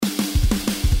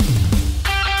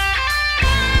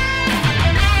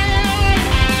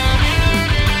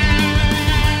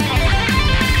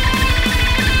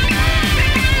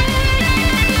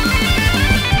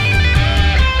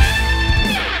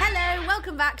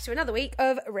to another week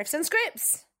of Riffs and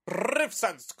Scripts. Riffs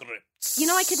and Scripts. You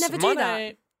know, I could never do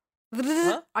that.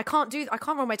 Huh? I can't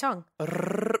roll my tongue.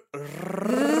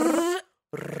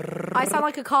 I sound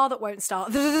like a car that won't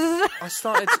start.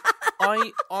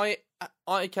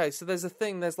 Okay, so there's a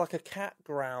thing, there's like a cat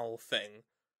growl thing.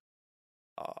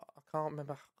 I can't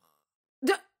remember.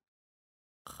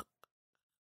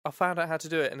 I found out how to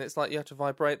do it, and it's like you have to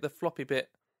vibrate the floppy bit.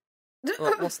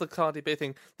 Like, what's the Cardi B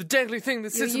thing? The dangly thing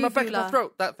that sits in my back of my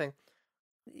throat. That thing.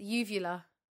 Uvula.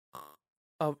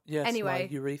 Oh, yes, anyway.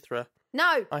 My urethra.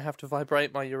 No! I have to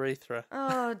vibrate my urethra.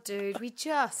 Oh, dude, we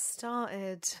just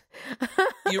started.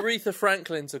 Aretha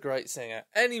Franklin's a great singer.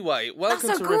 Anyway, welcome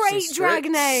to Riffs and That's a great Scripts.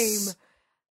 drag name.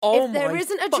 Oh, if there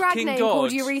isn't a drag name called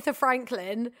Aretha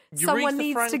Franklin, someone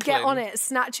needs to get on it,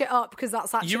 snatch it up, because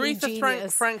that's actually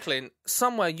genius. Franklin,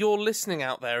 somewhere you're listening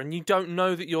out there and you don't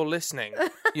know that you're listening.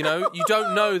 You know, you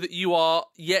don't know that you are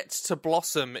yet to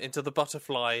blossom into the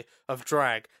butterfly of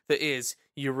drag that is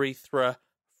Aretha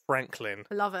Franklin.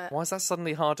 I love it. Why is that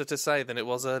suddenly harder to say than it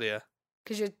was earlier?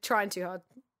 Because you're trying too hard.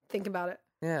 Think about it.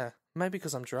 Yeah, maybe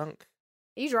because I'm drunk.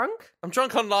 Are you drunk? I'm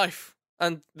drunk on life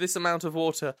and this amount of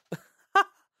water.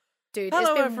 Dude,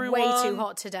 Hello, it's been everyone. way too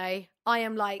hot today. I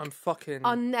am like fucking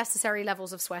unnecessary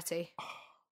levels of sweaty.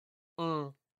 I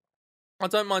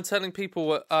don't mind telling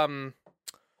people at home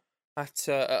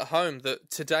that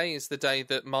today is the day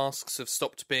that masks have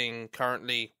stopped being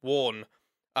currently worn,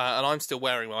 and I'm still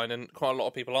wearing mine, and quite a lot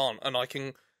of people aren't. And I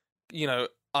can, you know,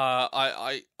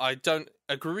 I don't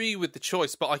agree with the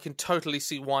choice, but I can totally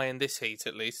see why in this heat,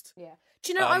 at least. Yeah.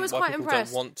 Do you know, I was quite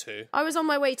impressed. Don't want to. I was on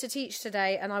my way to teach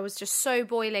today and I was just so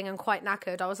boiling and quite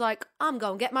knackered. I was like, I'm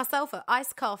going to get myself an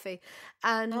iced coffee.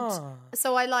 And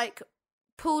so I like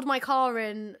pulled my car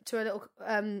in to a little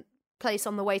place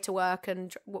on the way to work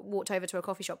and walked over to a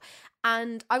coffee shop.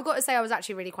 And I've got to say, I was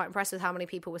actually really quite impressed with how many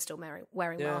people were still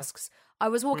wearing masks. I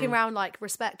was walking around like,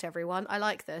 respect everyone. I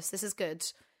like this. This is good.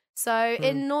 So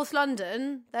in North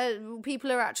London,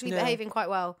 people are actually behaving quite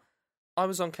well. I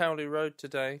was on Cowley Road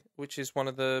today, which is one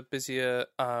of the busier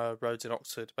roads in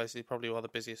Oxford, basically probably one of the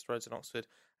busiest roads in Oxford.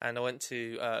 And I went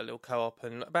to a little co-op,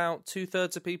 and about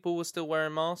 2/3 of people were still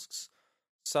wearing masks.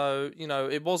 So, you know,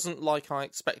 it wasn't like I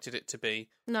expected it to be,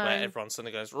 where everyone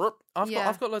suddenly goes, Rup.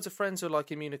 I've got loads of friends who are like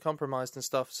immunocompromised and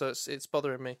stuff, so it's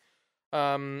bothering me.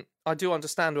 I do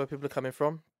understand where people are coming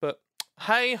from, but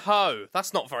hey ho,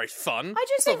 that's not very fun. I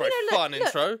just think, not very fun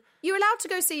intro. You're allowed to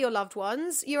go see your loved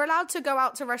ones. You're allowed to go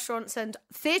out to restaurants and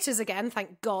theatres again,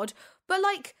 thank God. But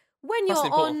like when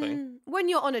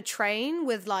you're on a train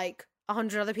with like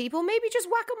 100 other people, maybe just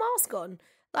whack a mask on.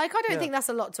 Like I don't think that's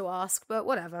a lot to ask, but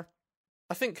whatever.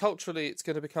 I think culturally it's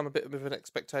going to become a bit of an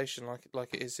expectation,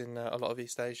 like it is in a lot of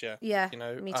East Asia. Yeah, you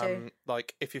know, me too.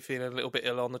 Like if you're feeling a little bit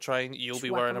ill on the train, you'll be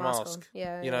wearing a mask.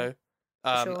 Yeah, you know.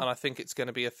 Sure. And I think it's going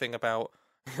to be a thing about,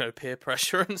 you know, peer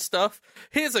pressure and stuff.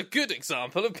 Here's a good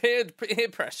example of peer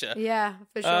pressure. Yeah,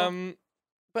 for sure.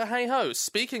 But hey ho,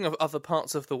 speaking of other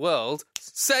parts of the world,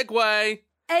 segue.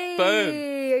 Hey,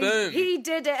 boom. He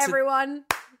did it, everyone.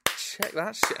 Check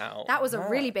that shit out. That was a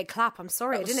really big clap. I'm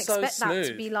sorry, I didn't expect that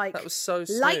to be like that was so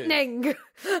smooth. Lightning.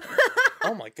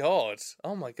 Oh my god.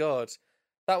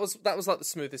 That was like the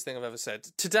smoothest thing I've ever said.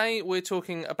 Today we're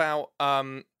talking about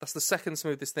that's the second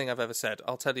smoothest thing I've ever said.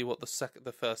 I'll tell you what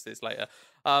the first is later.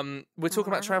 We're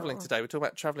talking about travelling today. We're talking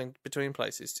about travelling between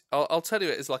places. I'll tell you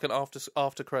it is like an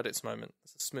after credits moment.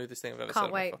 It's the smoothest thing I've ever said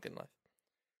in my fucking life.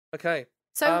 Okay.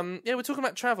 So we're talking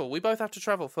about travel. We both have to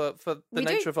travel for the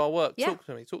nature of our work. Yeah. Talk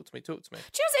to me. Do you know what's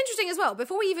interesting as well?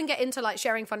 Before we even get into like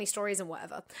sharing funny stories and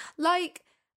whatever, like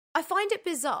I find it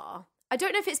bizarre. I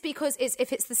don't know if it's because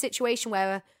if it's the situation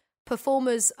where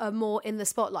performers are more in the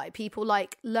spotlight, people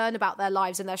like learn about their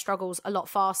lives and their struggles a lot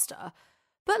faster.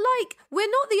 But like,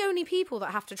 we're not the only people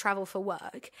that have to travel for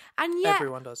work. And yet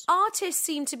everyone does. Artists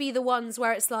seem to be the ones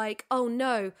where it's like, oh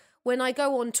no, when I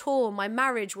go on tour, my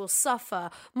marriage will suffer,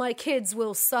 my kids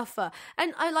will suffer.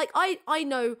 And I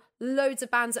know loads of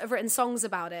bands that have written songs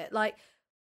about it. Like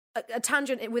a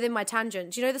tangent within my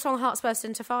tangent. Do you know the song Hearts Burst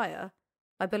Into Fire?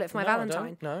 by Bullet for My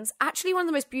Valentine. No. It's actually one of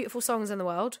the most beautiful songs in the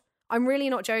world. I'm really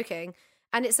not joking.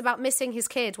 And it's about missing his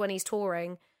kid when he's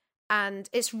touring. And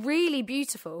it's really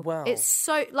beautiful. Wow. It's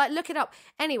so, like, look it up.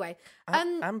 Anyway.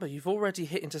 Amber, you've already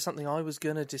hit into something I was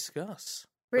going to discuss.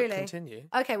 Really? But continue.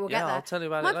 Okay, we'll get there. I'll tell you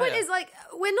about My it later. point is, like,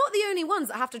 we're not the only ones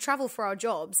that have to travel for our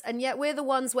jobs. And yet we're the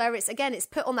ones where it's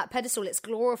put on that pedestal. It's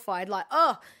glorified. Like,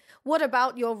 oh, what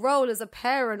about your role as a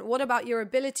parent? What about your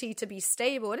ability to be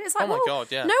stable? And it's like, God,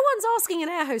 yeah. No one's asking an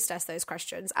air hostess those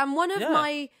questions. And one of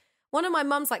my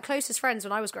mum's like closest friends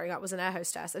when I was growing up was an air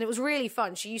hostess, and it was really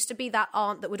fun. She used to be that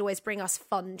aunt that would always bring us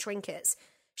fun trinkets.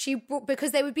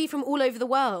 because they would be from all over the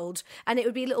world, and it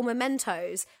would be little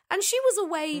mementos. And she was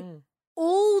away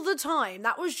all the time.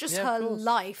 That was just her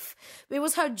life. It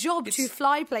was her job to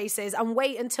fly places and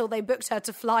wait until they booked her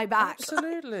to fly back.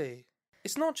 Absolutely.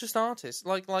 It's not just artists.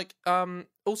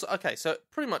 Also, okay, so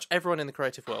pretty much everyone in the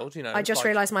creative world, you know. I just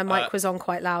realised my mic was on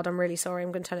quite loud. I'm really sorry.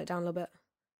 I'm going to turn it down a little bit.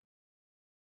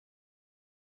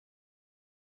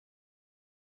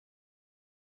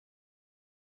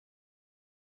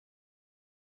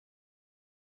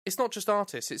 It's not just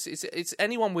artists. It's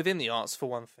anyone within the arts, for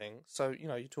one thing. So, you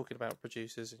know, you're talking about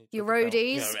producers and your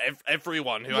roadies,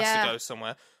 everyone who has to go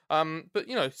somewhere. But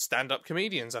you know, stand-up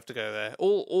comedians have to go there.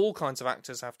 All kinds of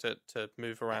actors have to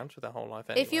move around for their whole life.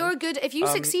 Anyway. If you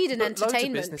succeed in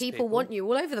entertainment, people want you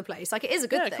all over the place. Like, it is a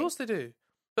good thing. Yeah, of course they do.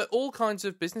 But all kinds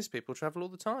of business people travel all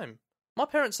the time. My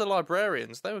parents are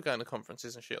librarians. They were going to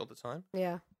conferences and shit all the time.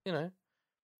 Yeah, you know,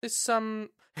 it's in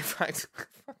fact,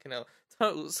 fucking hell.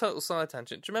 Total side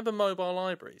tangent. Do you remember mobile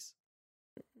libraries?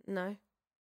 No.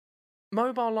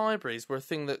 Mobile libraries were a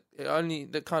thing that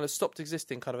kind of stopped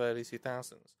existing kind of early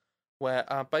 2000s, where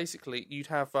basically you'd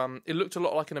have it looked a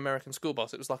lot like an American school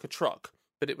bus. It was like a truck,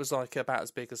 but it was like about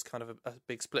as big as kind of a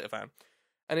big splitter van,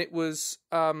 and it was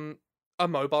a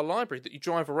mobile library that you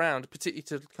drive around, particularly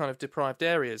to kind of deprived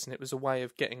areas, and it was a way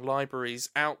of getting libraries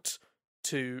out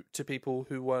to people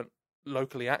who weren't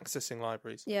locally accessing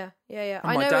libraries. Yeah.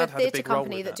 I know a theatre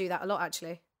company that do that a lot,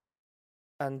 actually.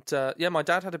 And my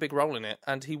dad had a big role in it,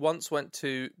 and he once went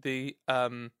to the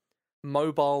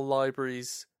Mobile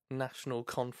Libraries National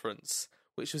Conference,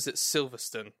 which was at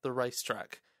Silverstone, the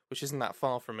racetrack, which isn't that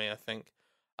far from me, I think.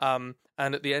 And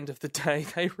at the end of the day,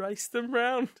 they raced them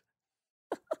round.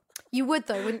 You would,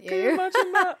 though, wouldn't you? Can you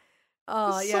imagine that?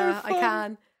 Oh, yeah, I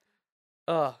can.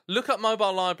 Look up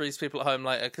mobile libraries, people at home,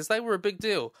 later, because they were a big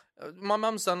deal. My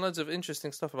mum's done loads of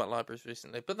interesting stuff about libraries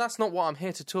recently, but that's not what I'm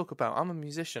here to talk about. I'm a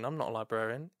musician. I'm not a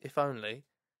librarian, if only.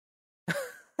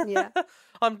 Yeah.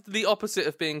 I'm the opposite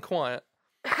of being quiet.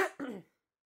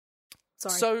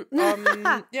 Sorry. So,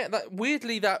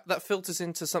 weirdly, that filters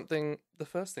into something. The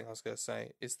first thing I was going to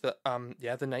say is that,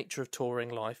 the nature of touring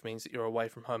life means that you're away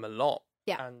from home a lot.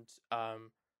 Yeah. And,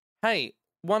 hey,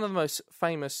 one of the most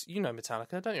famous, you know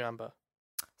Metallica, don't you, Amber?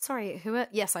 Sorry,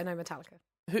 yes, I know Metallica.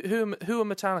 Who are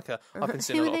Metallica? I've been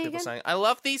seeing a lot of people saying, I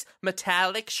love these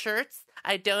metallic shirts.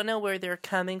 I don't know where they're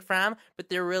coming from, but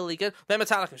they're really good. They're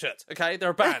Metallica shirts, okay? They're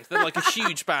a band. They're like a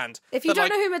huge band. If you don't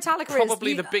know who Metallica is...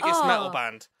 Probably the biggest metal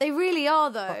band. They really are,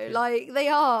 though. Like, they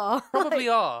are. Probably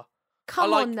are.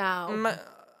 Come on now.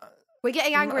 We're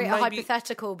getting angry at a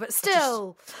hypothetical, but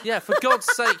still. For God's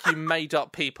sake, you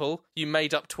made-up people. You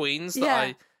made-up tweens that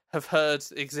I have heard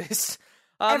exist.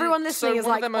 Everyone listening is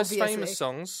like, one of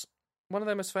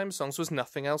their most famous songs was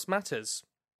Nothing Else Matters.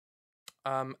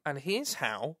 And here's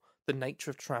how the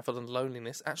nature of travel and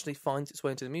loneliness actually finds its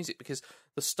way into the music, because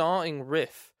the starting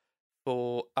riff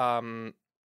for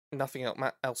Nothing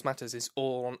Else Matters is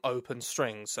all on open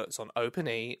strings. So it's on open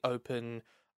E, open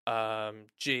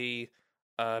G,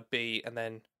 B, and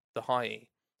then the high E.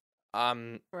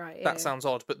 That sounds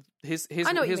odd, but here's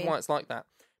why it's like that.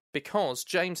 Because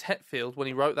James Hetfield, when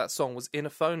he wrote that song, was in a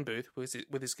phone booth with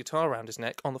his guitar around his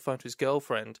neck on the phone to his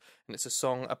girlfriend, and it's a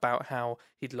song about how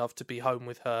he'd love to be home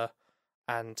with her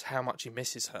and how much he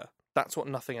misses her. That's what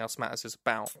Nothing Else Matters is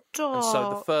about. Stop. And so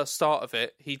the first start of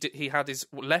it, he had his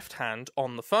left hand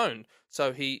on the phone,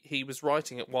 so he was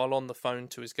writing it while on the phone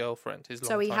to his girlfriend, his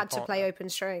longtime partner. So he had partner. to play open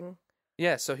string.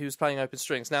 Yeah, so he was playing open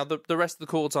strings. Now, the rest of the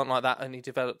chords aren't like that, and he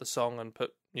developed the song and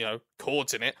put,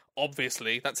 chords in it.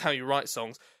 Obviously, that's how you write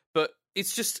songs. But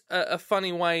it's just a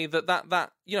funny way that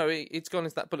it's gone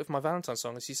into that Bullet for My Valentine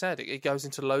song, as you said. It goes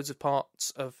into loads of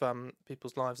parts of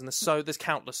people's lives, and there's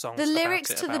countless songs. The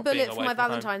lyrics to the Bullet for My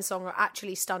Valentine song are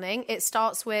actually stunning. It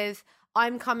starts with,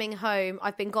 I'm coming home,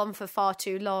 I've been gone for far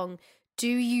too long. Do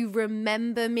you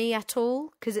remember me at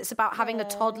all? Because it's about having a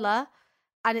toddler.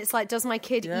 And it's like, does my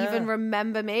kid even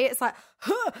remember me? It's like,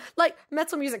 like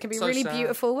metal music can be really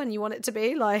beautiful when you want it to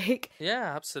be. Like,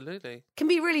 yeah, absolutely. Can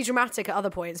be really dramatic at other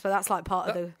points, but that's like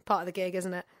part of the gig,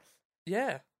 isn't it?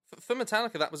 Yeah, for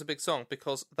Metallica, that was a big song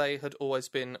because they had always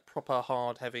been proper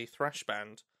hard, heavy thrash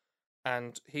band,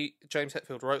 and James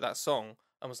Hetfield wrote that song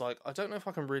and was like, I don't know if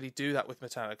I can really do that with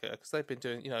Metallica, because they've been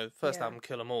doing, first album,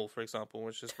 Kill 'Em All, for example,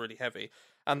 which is really heavy.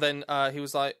 And then he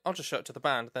was like, I'll just show it to the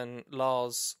band. Then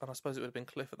Lars, and I suppose it would have been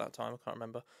Cliff at that time, I can't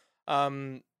remember,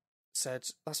 said,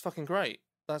 that's fucking great.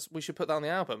 We should put that on the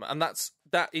album. And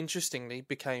that interestingly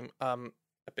became a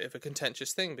bit of a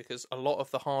contentious thing, because a lot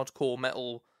of the hardcore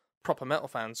metal, proper metal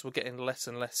fans were getting less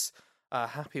and less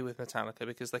happy with Metallica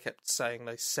because they kept saying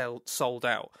they sold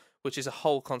out, which is a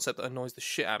whole concept that annoys the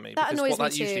shit out of me. That because annoys what me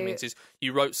that usually too. means is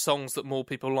you wrote songs that more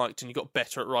people liked and you got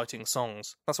better at writing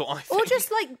songs. That's what I think. Or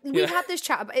just like we've had this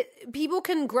chat about it, people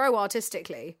can grow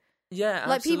artistically. Yeah,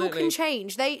 Like absolutely. people can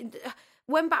change.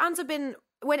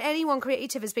 When anyone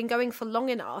creative has been going for long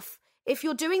enough, if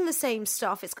you're doing the same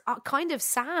stuff, it's kind of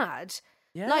sad.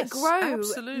 Yes, like grow,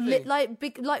 absolutely.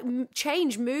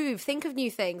 change, move, think of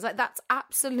new things. Like that's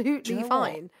absolutely Do you know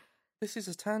fine. what? This is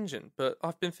a tangent, but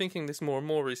I've been thinking this more and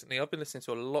more recently. I've been listening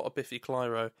to a lot of Biffy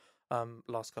Clyro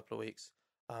last couple of weeks,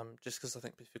 just because I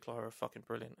think Biffy Clyro are fucking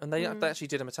brilliant. And they actually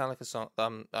did a Metallica song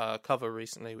cover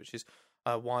recently, which is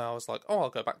why I was like, oh, I'll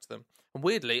go back to them. And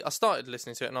weirdly, I started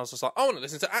listening to it, and I was just like, I want to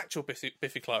listen to actual Biffy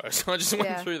Clyro. So I just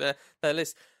went through their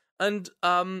list. And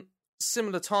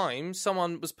similar time,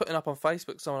 someone was putting up on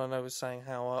Facebook, someone I know was saying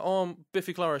how,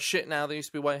 Biffy Clyro are shit now, they used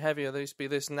to be way heavier, they used to be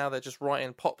this, and now they're just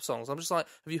writing pop songs. I'm just like,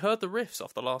 have you heard the riffs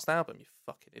off the last album, you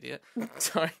fucking idiot?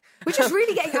 Sorry. We're just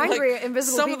really getting angry at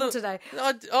Invisible People today.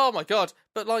 Oh my god.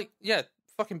 But like, yeah,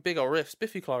 fucking big old riffs.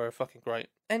 Biffy Clyro are fucking great.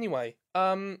 Anyway,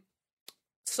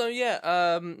 so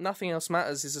yeah, Nothing Else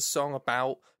Matters is a song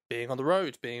about being on the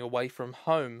road, being away from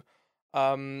home.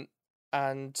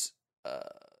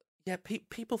 Yeah,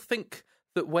 people think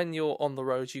that when you're on the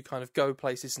road, you kind of go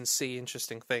places and see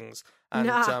interesting things. And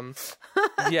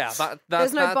yeah, that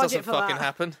doesn't fucking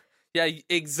happen. Yeah,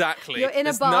 exactly. You're in a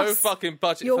There's bus. no fucking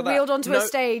budget You're for that. wheeled onto a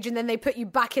stage and then they put you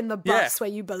back in the bus where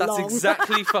you belong. That's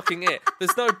exactly fucking it.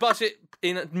 There's no budget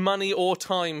in money or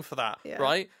time for that,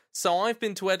 right? So I've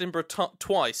been to Edinburgh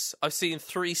twice. I've seen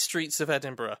 3 streets of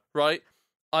Edinburgh, right?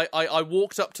 I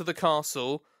walked up to the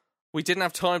castle. We didn't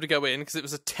have time to go in because it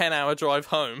was a 10-hour drive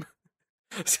home.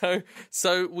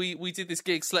 So we did this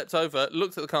gig, slept over,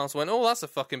 looked at the castle, went, oh, that's a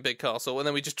fucking big castle, and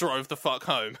then we just drove the fuck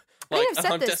home. Like,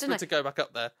 I'm desperate to go back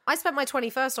up there. I spent my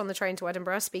 21st on the train to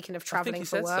Edinburgh, speaking of travelling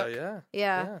for work. So,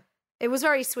 yeah. It was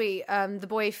very sweet. The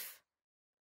boy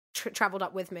travelled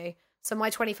up with me. So my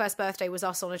 21st birthday was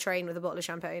us on a train with a bottle of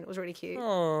champagne. It was really cute.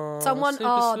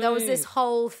 Aww, there was this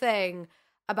whole thing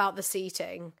about the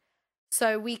seating.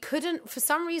 So we couldn't, for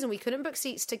some reason, book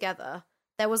seats together.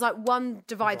 There was like one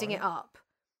dividing it up.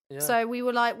 Yeah. So we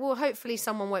were like, well, hopefully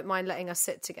someone won't mind letting us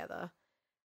sit together.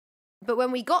 But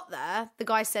when we got there, the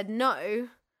guy said no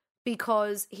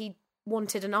because he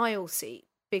wanted an aisle seat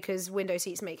because window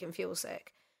seats make him feel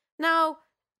sick. Now,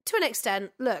 to an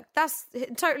extent, look, that's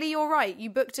totally your right. You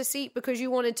booked a seat because you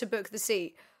wanted to book the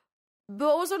seat. But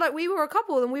also, like, we were a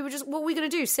couple and we were just, what were we going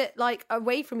to do? Sit, like,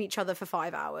 away from each other for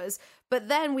 5 hours? But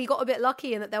then we got a bit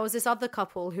lucky in that there was this other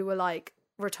couple who were, like,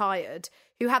 retired,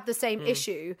 who had the same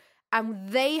issue, and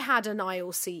they had an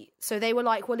aisle seat. So they were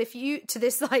like, well, if you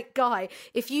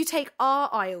take our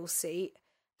aisle seat,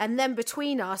 and then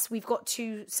between us, we've got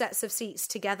 2 sets of seats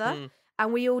together,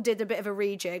 and we all did a bit of a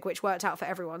rejig, which worked out for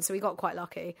everyone, so we got quite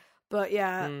lucky. But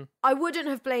yeah, I wouldn't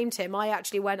have blamed him. I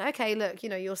actually went, okay, look,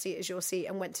 your seat is your seat,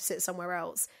 and went to sit somewhere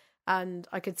else. And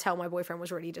I could tell my boyfriend was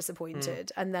really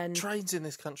disappointed. And then trains in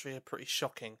this country are pretty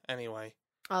shocking anyway.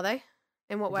 Are they?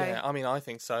 In what way? Yeah, I mean, I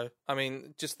think so. I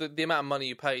mean, just the amount of money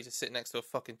you pay to sit next to a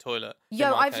fucking toilet.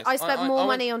 Yo, I spent more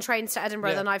money on trains to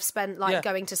Edinburgh than I've spent,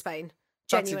 going to Spain.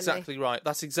 Genuinely. That's exactly right.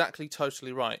 That's exactly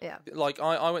totally right. Yeah. Like,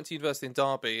 I went to university in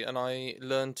Derby, and I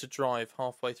learned to drive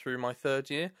halfway through my 3rd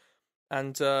year.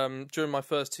 And during my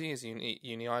first 2 years of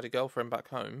uni, I had a girlfriend back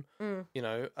home,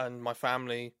 and my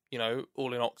family,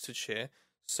 all in Oxfordshire.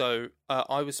 So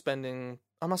I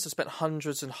must have spent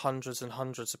hundreds and hundreds and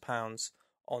hundreds of pounds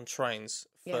on trains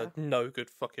for no good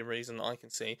fucking reason that I can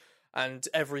see. And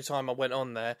every time I went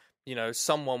on there,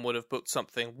 someone would have booked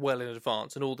something well in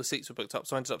advance, and all the seats were booked up.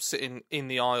 So I ended up sitting in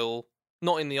the aisle,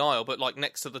 not in the aisle, but like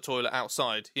next to the toilet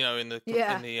outside, in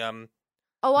the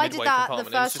Oh, I did that the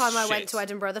first time I went to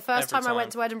Edinburgh. The first time I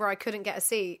went to Edinburgh, I couldn't get a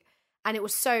seat, and it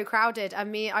was so crowded.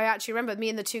 And I actually remember me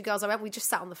and the 2 girls I went, we just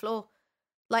sat on the floor.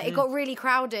 Like, it got really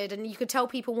crowded, and you could tell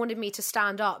people wanted me to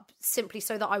stand up simply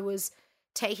so that I was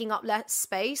taking up less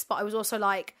space. But I was also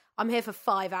like, I'm here for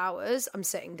 5 hours, I'm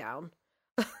sitting down.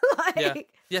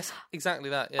 Yes, exactly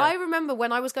that. Yeah. I remember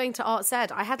when I was going to Arts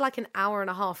Ed, I had like an hour and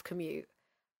a half commute.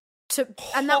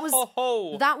 And that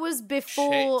was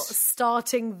before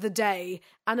starting the day,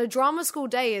 and a drama school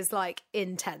day is like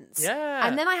intense. Yeah,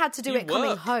 and then I had to do it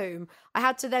coming home. I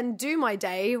had to then do my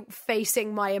day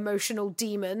facing my emotional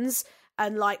demons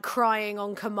and like crying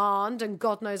on command, and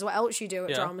God knows what else you do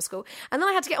at drama school. And then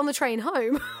I had to get on the train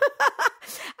home,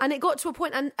 and it got to a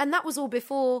point, and that was all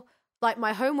before like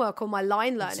my homework or my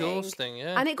line learning. Exhausting,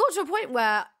 yeah. And it got to a point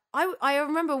where I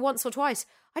remember once or twice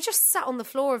I just sat on the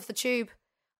floor of the tube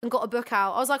and got a book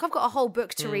out. I was like, I've got a whole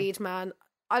book to read, man.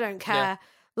 I don't care. Yeah.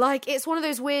 Like, it's one of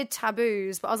those weird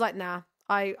taboos, but I was like, nah,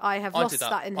 I have lost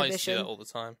that inhibition. I used to do that all the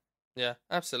time. Yeah,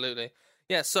 absolutely.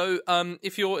 Yeah, so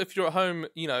if you're at home,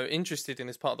 interested in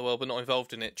this part of the world but not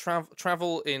involved in it,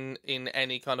 travel in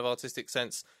any kind of artistic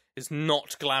sense is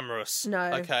not glamorous.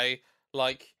 No. Okay?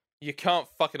 Like, you can't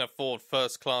fucking afford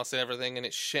first class and everything, and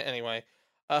it's shit anyway.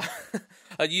 Basically,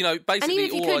 and even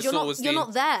if you all I could, saw was you're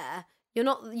not there.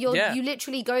 You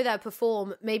literally go there,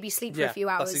 perform, maybe sleep for a few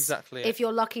hours. That's exactly it. If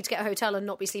you're lucky to get a hotel and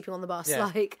not be sleeping on the bus. Yeah.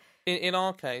 Like, in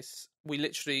our case, we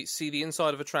literally see the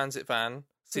inside of a transit van,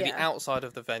 see the outside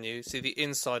of the venue, see the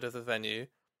inside of the venue,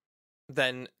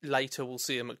 then later we'll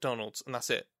see a McDonald's, and that's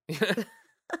it.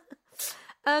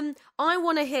 I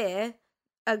want to hear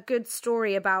a good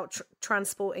story about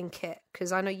transporting kit,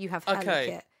 because I know you have hella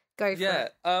kit. Go for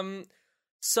it.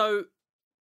 So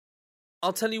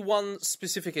I'll tell you one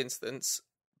specific instance,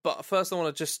 but first I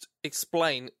want to just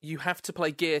explain, you have to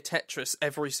play Gear Tetris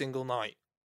every single night.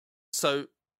 So,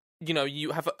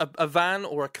 you have a van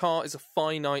or a car is a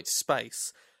finite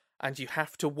space, and you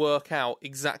have to work out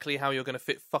exactly how you're going to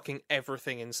fit fucking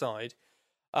everything inside.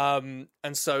 And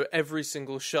so every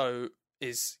single show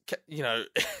is,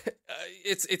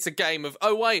 it's a game of,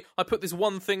 oh wait, I put this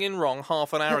one thing in wrong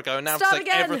half an hour ago, and now I have to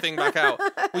take everything back out.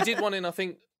 We did one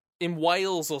in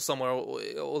Wales or somewhere,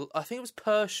 or I think it was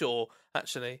Pershore,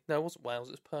 actually. No, it wasn't Wales,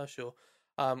 it was Pershore.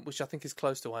 Which I think is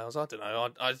close to Wales. I don't know.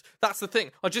 That's the thing.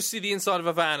 I just see the inside of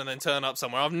a van and then turn up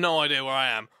somewhere. I have no idea where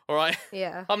I am. All right.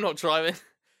 Yeah. I'm not driving.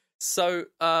 So,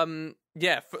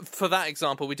 for that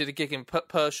example, we did a gig in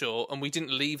Pershore, and we didn't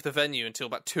leave the venue until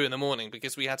about 2 a.m.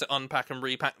 because we had to unpack and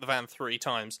repack the van 3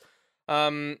 times.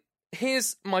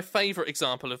 Here's my favourite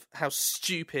example of how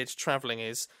stupid travelling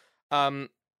is. I've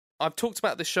talked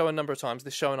about this show a number of times.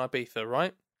 This show in Ibiza,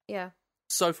 right? Yeah.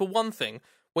 So for one thing,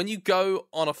 when you go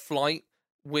on a flight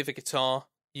with a guitar,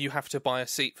 you have to buy a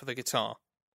seat for the guitar.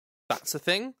 That's a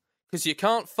thing, because you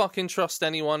can't fucking trust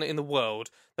anyone in the world.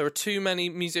 There are too many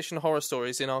musician horror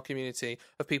stories in our community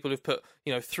of people who've put,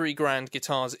 $3,000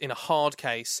 guitars in a hard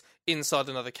case inside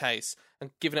another case and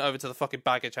given it over to the fucking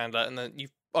baggage handler, and then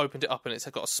you've opened it up and it's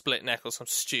got a split neck or some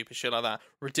stupid shit like that.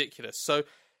 Ridiculous. So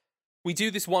we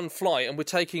do this one flight, and we're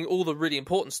taking all the really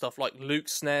important stuff, like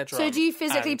Luke's snare drum. So do you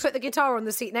physically put the guitar on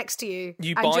the seat next to you?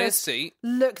 You and buy just a seat.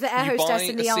 Look the air hostess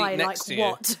in the eye, like,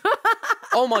 what?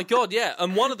 Oh my God, yeah.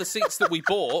 And one of the seats that we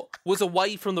bought was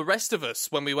away from the rest of us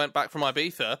when we went back from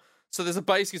Ibiza. So there's a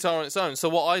bass guitar on its own. So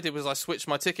what I did was I switched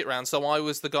my ticket round. So I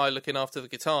was the guy looking after the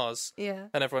guitars. Yeah.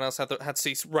 And everyone else had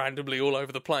seats randomly all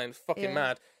over the plane. Fucking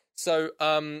mad. So,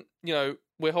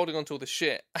 we're holding on to all this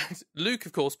shit. And Luke,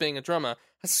 of course, being a drummer,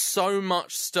 has so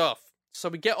much stuff. So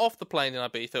we get off the plane in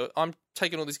Ibiza. I'm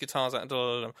taking all these guitars out and blah,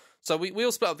 blah, blah. So we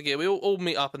all split up the gear. We all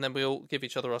meet up, and then we all give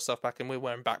each other our stuff back, and we're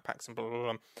wearing backpacks and blah, blah,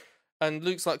 blah. And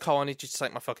Luke's like, Cole, I need you to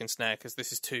take my fucking snare because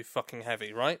this is too fucking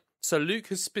heavy, right? So Luke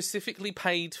has specifically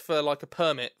paid for, like, a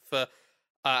permit for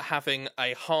having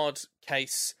a hard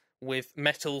case with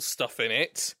metal stuff in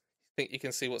it. I think you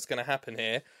can see what's going to happen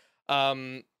here.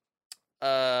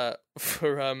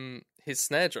 For his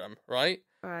snare drum, right?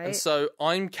 Right. And so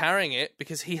I'm carrying it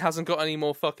because he hasn't got any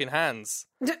more fucking hands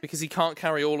because he can't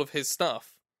carry all of his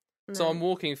stuff. No. So I'm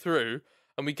walking through,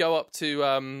 and we go up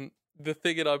to the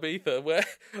thing in Ibiza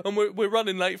we're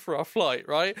running late for our flight,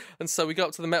 right? And so we go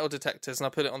up to the metal detectors, and I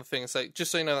put it on the thing and say,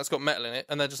 just so you know, that's got metal in it.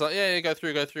 And they're just like, yeah, go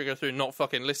through, not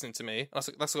fucking listening to me. And I was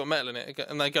like, that's got metal in it.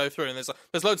 And they go through, and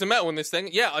there's loads of metal in this thing.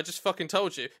 Yeah, I just fucking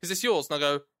told you. Is this yours? And I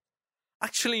go,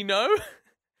 actually, no.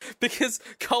 Because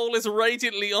Cole is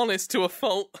radiantly honest to a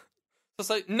fault. So it's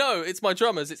like, no, it's my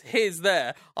drummer's. It's his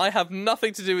there. I have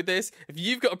nothing to do with this. If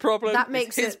you've got a problem,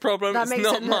 it's his problem. It's not mine. That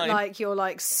makes it look like you're,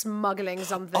 like, smuggling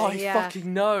something. I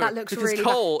fucking know. That looks because really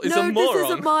Cole is no, a moron. This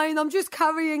isn't mine. I'm just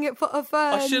carrying it for a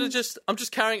friend. I'm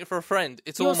just carrying it for a friend.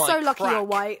 It's you're all my so lucky crack. You're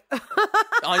white.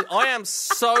 I am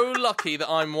so lucky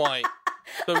that I'm white.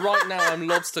 But right now I'm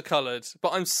lobster coloured.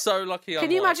 But I'm so lucky I'm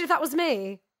Can you white. imagine if that was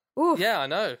me? Oof. Yeah, I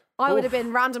know. I would have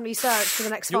been randomly searched for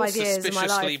the next 5 years of my life. You're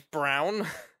suspiciously brown.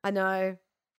 I know.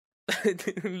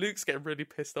 Luke's getting really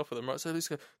pissed off with them, right? So Luke's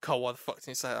going, Cole, why the fuck did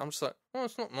you say that? I'm just like, oh,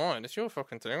 it's not mine. It's your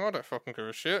fucking thing. I don't fucking give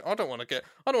a shit. I don't want to get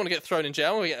thrown in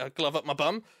jail. I get a glove up my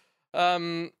bum.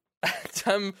 They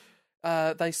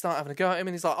start having a go at him,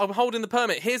 and he's like, I'm holding the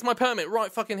permit. Here's my permit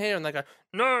right fucking here. And they go,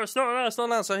 no, it's not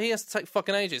now. So he has to take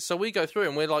fucking ages. So we go through,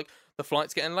 and we're like, the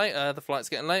flight's getting later.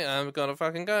 We've got to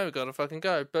fucking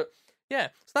go. But yeah,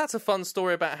 so that's a fun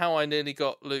story about how I nearly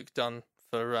got Luke done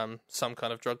for some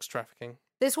kind of drugs trafficking.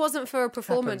 This wasn't for a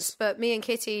performance, but me and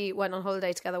Kitty went on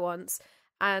holiday together once,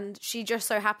 and she just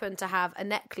so happened to have a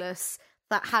necklace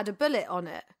that had a bullet on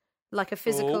it, like a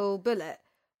physical bullet.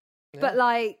 but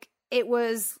like it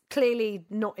was clearly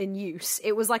not in use.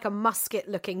 It was like a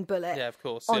musket-looking bullet of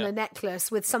course, on a necklace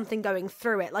with something going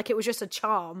through it. Like it was just a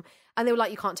charm. And they were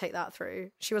like, you can't take that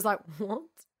through. She was like, what?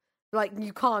 Like,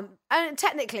 you can't. And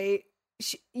technically,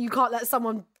 you can't let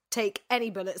someone take any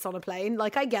bullets on a plane.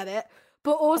 Like, I get it.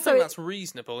 But also, I think that's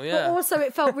reasonable, yeah. But also,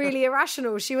 it felt really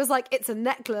irrational. She was like, it's a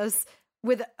necklace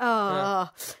with...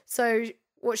 So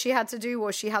what she had to do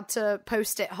was she had to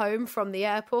post it home from the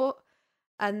airport.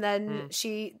 And then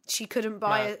she couldn't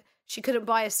buy she couldn't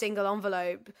buy a single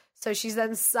envelope. So she's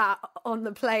then sat on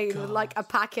the plane with like a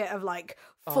packet of like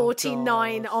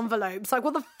 49 envelopes. Like,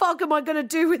 what the fuck am I going to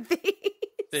do with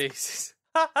these?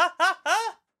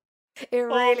 It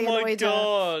really annoyed her.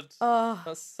 Oh my god.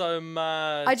 That's so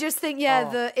mad. I just think,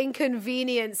 the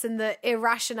inconvenience and the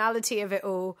irrationality of it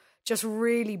all just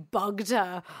really bugged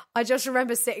her. I just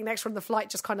remember sitting next to her on the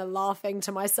flight just kind of laughing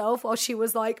to myself while she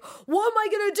was like, what am I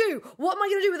going to do? What am I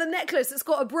going to do with a necklace that's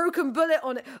got a broken bullet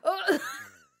on it?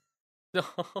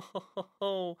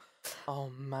 Oh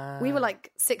man. We were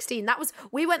like 16.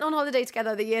 We went on holiday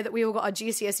together the year that we all got our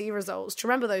GCSE results. Do you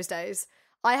remember those days?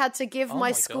 I had to give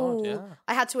my school, God, yeah.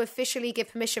 I had to officially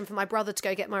give permission for my brother to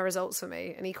go get my results for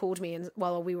me. And he called me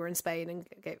while we were in Spain and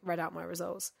read out my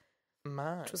results.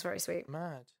 Mad. Which was very sweet.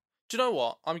 Mad. Do you know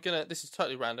what? This is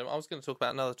totally random. I was going to talk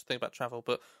about another thing about travel,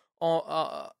 but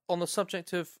on the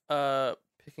subject of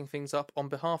picking things up on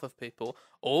behalf of people,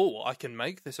 I can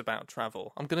make this about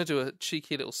travel. I'm going to do a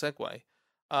cheeky little segue.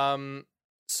 So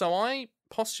I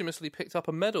posthumously picked up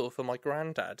a medal for my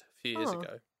granddad a few years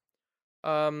ago.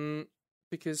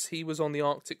 Because he was on the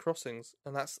Arctic crossings,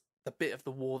 and that's the bit of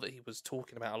the war that he was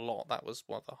talking about a lot. That was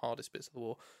one of the hardest bits of the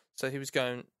war. So he was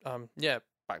going,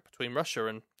 back between Russia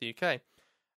and the UK.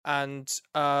 And,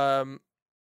 I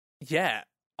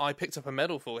picked up a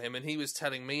medal for him, and he was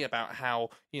telling me about how,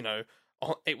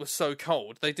 it was so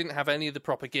cold. They didn't have any of the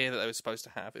proper gear that they were supposed to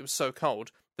have. It was so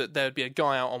cold that there would be a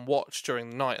guy out on watch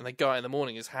during the night, and they'd go out in the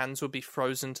morning, his hands would be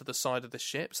frozen to the side of the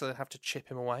ship, so they'd have to chip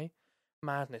him away.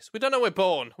 Madness. We don't know we're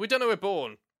born.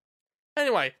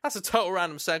 Anyway, that's a total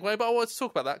random segue, but I wanted to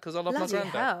talk about that because I love my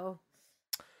granddad. Hell.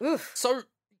 Oof. So,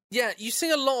 you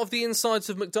see a lot of the insides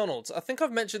of McDonald's. I think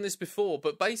I've mentioned this before,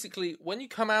 but basically, when you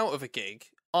come out of a gig,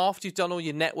 after you've done all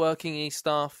your networking-y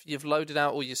stuff, you've loaded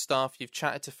out all your stuff, you've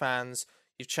chatted to fans,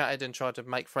 you've chatted and tried to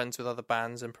make friends with other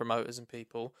bands and promoters and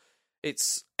people,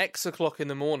 it's X o'clock in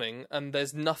the morning and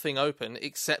there's nothing open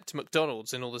except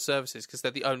McDonald's in all the services because they're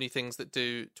the only things that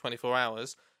do 24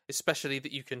 hours, especially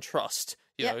that you can trust,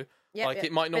 you know.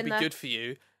 It might not be good for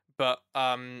you, but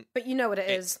you know what it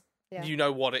is. Yeah. You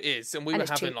know what it is. And we were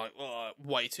having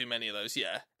way too many of those,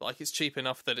 Like it's cheap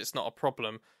enough that it's not a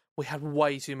problem. We had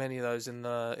way too many of those in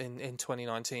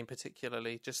 2019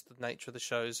 particularly, just the nature of the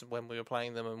shows and when we were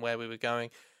playing them and where we were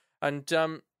going. And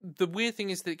the weird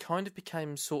thing is that it kind of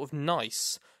became sort of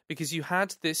nice because you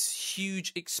had this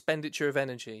huge expenditure of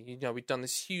energy. We'd done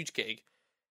this huge gig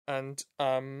and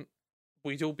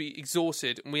we'd all be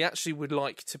exhausted and we actually would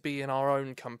like to be in our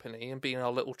own company and be in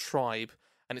our little tribe.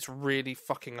 And it's really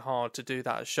fucking hard to do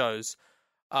that at shows.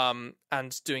 And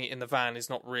doing it in the van is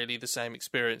not really the same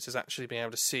experience as actually being able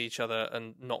to see each other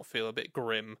and not feel a bit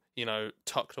grim,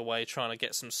 tucked away trying to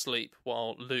get some sleep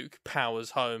while Luke powers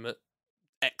home at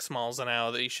X miles an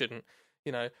hour that he shouldn't,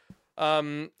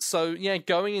 going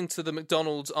into the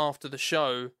McDonald's after the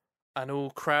show and all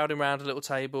crowding around a little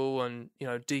table and,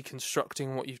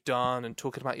 deconstructing what you've done and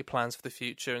talking about your plans for the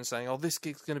future and saying, this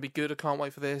gig's going to be good, I can't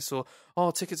wait for this, or,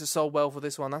 tickets are sold well for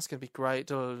this one, that's going to be great,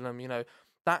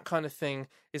 that kind of thing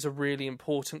is a really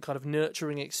important kind of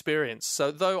nurturing experience.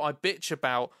 So though I bitch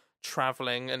about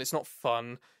travelling and it's not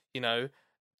fun,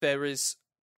 there is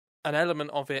an element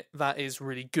of it that is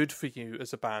really good for you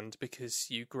as a band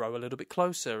because you grow a little bit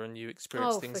closer and you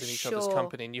experience things in each other's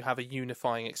company and you have a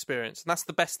unifying experience. And that's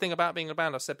the best thing about being in a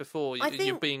band. I've said before,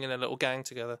 you're being in a little gang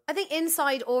together. I think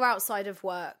inside or outside of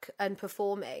work and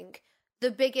performing,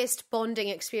 the biggest bonding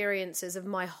experiences of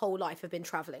my whole life have been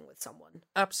travelling with someone.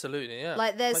 Absolutely, yeah.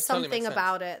 Like, there's something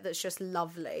about it that's just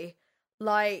lovely.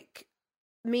 Like,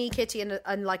 me, Kitty,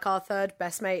 and like our third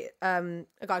best mate, a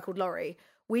guy called Laurie,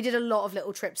 we did a lot of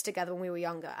little trips together when we were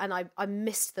younger, and I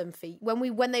missed them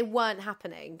when they weren't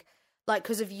happening, like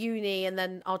because of uni and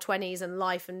then our 20s and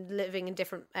life and living in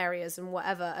different areas and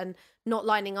whatever, and not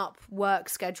lining up work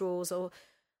schedules. Or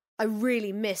I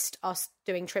really missed us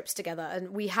doing trips together,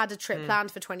 and we had a trip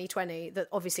planned for 2020 that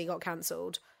obviously got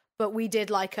cancelled. But we did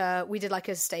like a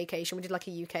staycation, we did like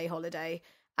a UK holiday,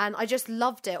 and I just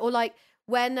loved it. Or like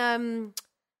when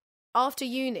after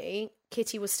uni,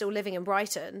 Kitty was still living in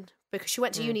Brighton because she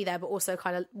went to uni there, but also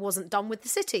kind of wasn't done with the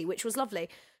city, which was lovely.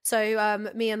 So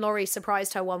me and Laurie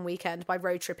surprised her one weekend by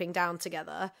road tripping down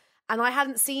together. And I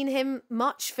hadn't seen him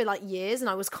much for like years, and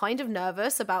I was kind of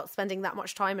nervous about spending that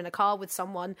much time in a car with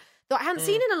someone that I hadn't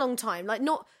seen in a long time. Like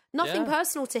nothing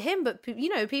personal to him, but you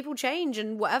know, people change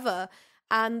and whatever.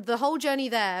 And the whole journey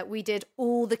there, we did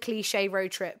all the cliche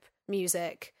road trip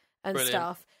music and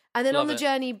stuff. And then on the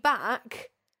journey back,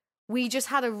 we just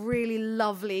had a really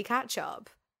lovely catch up.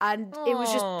 And it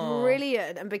was just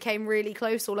brilliant and became really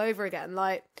close all over again.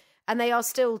 Like, and they are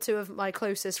still two of my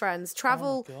closest friends.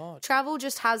 Travel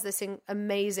just has this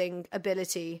amazing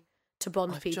ability to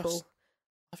bond people.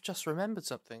 I've just remembered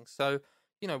something. So,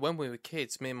 you know, when we were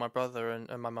kids, me and my brother and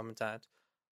my mum and dad,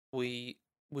 we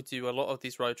would do a lot of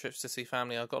these road trips to see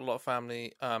family. I've got a lot of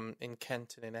family in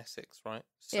Kent and in Essex, right?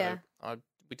 So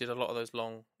we did a lot of those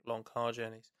long car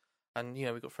journeys. And, you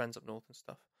know, we've got friends up north and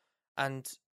stuff. And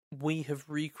we have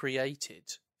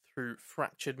recreated, through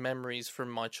fractured memories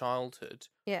from my childhood,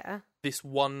 this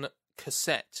one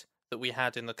cassette that we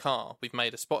had in the car. We've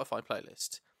made a Spotify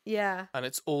playlist. Yeah. And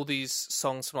it's all these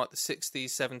songs from like the 60s,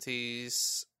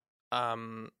 70s,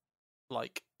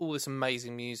 like all this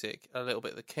amazing music. A little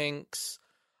bit of the Kinks,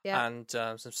 and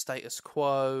some Status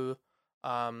Quo,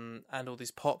 and all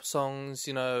these pop songs,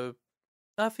 you know,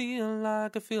 I feel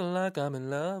like I'm in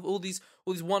love. All these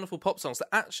wonderful pop songs that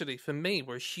actually, for me,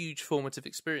 were a huge formative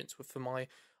experience for my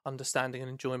understanding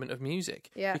and enjoyment of music.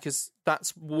 Yeah. Because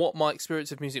that's what my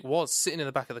experience of music was, sitting in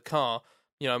the back of the car,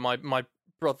 you know, my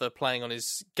brother playing on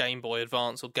his Game Boy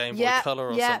Advance or Game Boy Color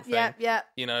or something,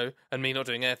 you know, and me not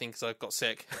doing anything because I got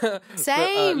sick.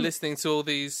 Same. But, listening to all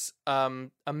these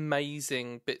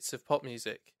amazing bits of pop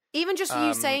music. Even just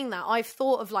you saying that, I've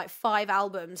thought of like 5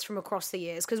 albums from across the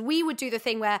years, because we would do the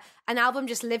thing where an album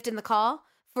just lived in the car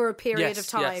for a period of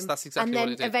time. Yes, that's exactly and then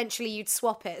what it did. Eventually you'd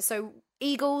swap it. So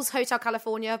Eagles, Hotel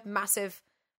California, massive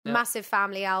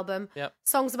family album. Yep.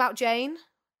 Songs About Jane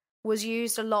was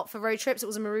used a lot for road trips. It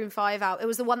was a Maroon 5 out. It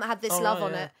was the one that had This Love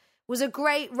on it. It was a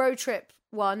great road trip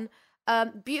one. Do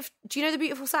you know The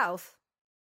Beautiful South?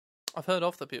 I've heard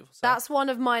of The Beautiful South. That's one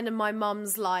of mine and my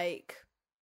mum's, like,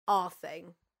 our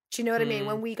thing. Do you know what I mean?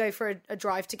 When we go for a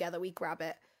drive together, we grab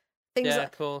it. Things like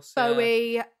of course.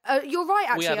 Bowie. You're right,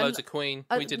 actually. We had loads of Queen.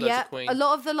 We did loads of Queen. A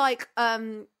lot of the, like,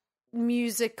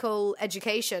 musical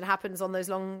education happens on those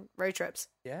long road trips.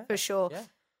 Yeah. For sure. Yeah.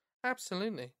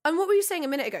 Absolutely. And what were you saying a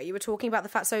minute ago? You were talking about the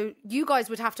fact, so you guys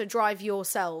would have to drive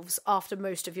yourselves after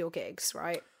most of your gigs,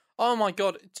 right? Oh my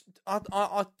God.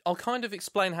 I'll kind of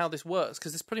explain how this works,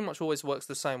 because this pretty much always works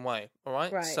the same way, all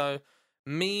right? Right. So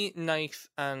me, Nath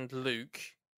and Luke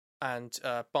and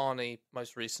Barney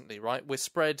most recently, right? We're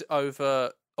spread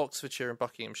over Oxfordshire and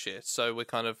Buckinghamshire, so we're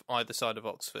kind of either side of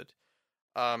Oxford.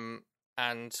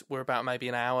 And we're about maybe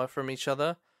an hour from each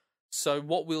other. So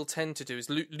what we'll tend to do is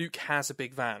Luke has a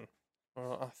big van.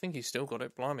 Well, I think he's still got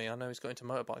it, blimey. I know he's got into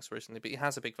motorbikes recently, but he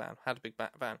has a big van, had a big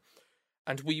van.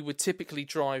 And we would typically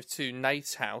drive to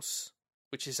Nate's house,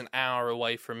 which is an hour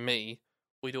away from me.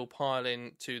 We'd all pile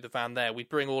into the van there. We'd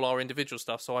bring all our individual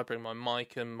stuff. So I'd bring my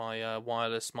mic and my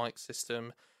wireless mic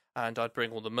system, and I'd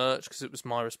bring all the merch because it was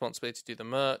my responsibility to do the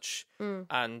merch.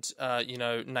 And, you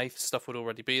know, Nate's stuff would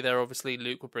already be there, obviously.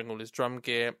 Luke would bring all his drum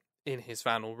gear in his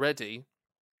van already.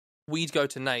 We'd go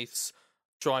to Nate's,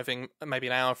 driving maybe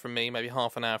an hour from me, maybe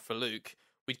half an hour for Luke.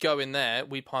 We'd go in there,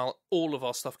 we'd pile all of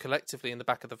our stuff collectively in the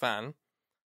back of the van.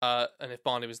 And if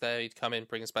Barney was there, he'd come in,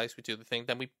 bring us base, we'd do the thing.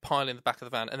 Then we'd pile in the back of the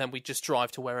van, and then we'd just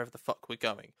drive to wherever the fuck we're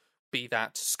going. Be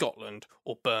that Scotland,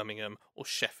 or Birmingham, or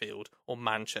Sheffield, or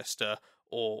Manchester,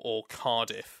 or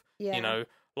Cardiff. Yeah. You know,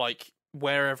 like,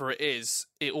 wherever it is,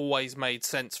 it always made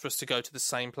sense for us to go to the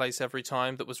same place every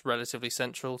time that was relatively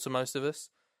central to most of us.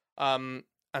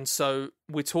 And so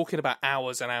we're talking about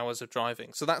hours and hours of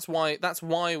driving. So that's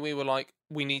why we were like,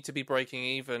 we need to be breaking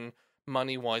even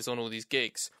money-wise on all these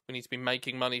gigs. We need to be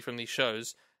making money from these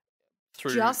shows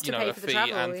through, just to you know, pay a for the fee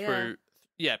travel, and through...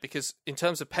 Yeah, because in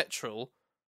terms of petrol...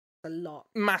 A lot.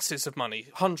 Masses of money.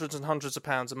 Hundreds and hundreds of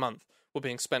pounds a month was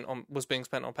being spent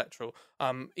on petrol.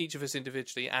 Each of us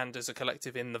individually and as a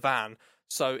collective in the van.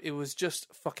 So it was just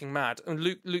fucking mad.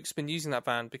 And Luke's been using that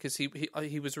van because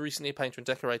he was recently a painter and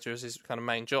decorator as his kind of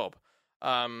main job,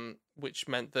 which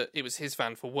meant that it was his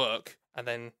van for work, and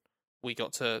then we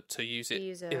got to use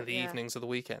it in the evenings or the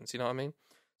weekends. You know what I mean?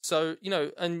 So, you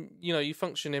know, and, you know, you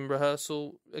function in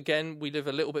rehearsal. Again, we live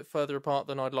a little bit further apart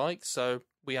than I'd like, so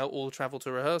we all travel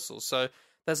to rehearsals. So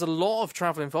there's a lot of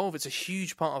travel involved. It's a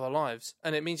huge part of our lives,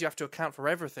 and it means you have to account for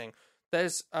everything.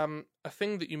 There's a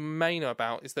thing that you may know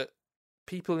about is that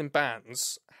people in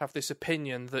bands have this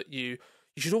opinion that you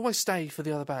you should always stay for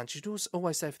the other bands. You should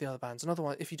always stay for the other bands. And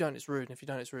otherwise, if you don't, it's rude. And if you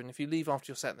don't, it's rude. And if you leave after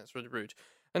your set, that's really rude.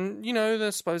 And, I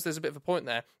suppose there's a bit of a point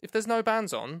there. If there's no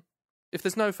bands on, if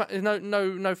there's no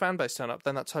fan base turn up,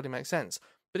 then that totally makes sense.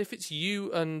 But if it's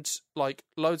you and, like,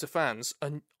 loads of fans,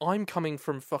 and I'm coming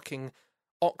from fucking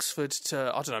Oxford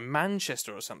to, I don't know,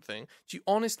 Manchester or something, do you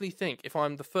honestly think if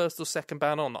I'm the first or second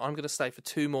band on that I'm going to stay for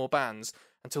 2 more bands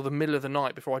until the middle of the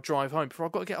night before I drive home, before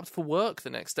I've got to get up for work the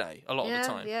next day a lot of the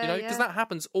time? Because that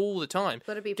happens all the time.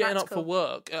 Gotta be getting practical. up for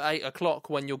work at 8 o'clock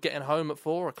when you're getting home at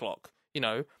 4 o'clock,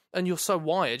 and you're so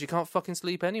wired you can't fucking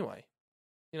sleep anyway.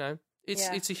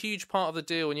 It's a huge part of the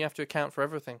deal and you have to account for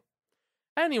everything.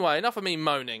 Anyway, enough of me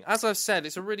moaning. As I've said,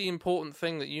 it's a really important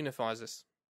thing that unifies us.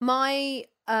 My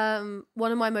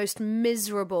one of my most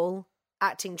miserable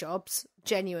acting jobs,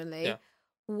 genuinely,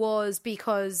 was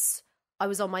because I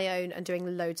was on my own and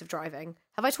doing loads of driving.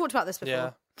 Have I talked about this before?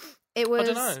 Yeah. It was,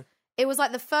 I don't know. It was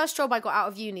like the first job I got out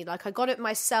of uni. Like, I got it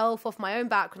myself off my own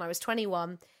back when I was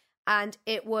 21, and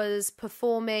it was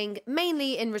performing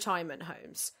mainly in retirement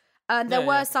homes. And there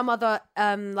were some other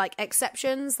like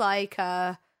exceptions, like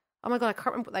oh my god, I can't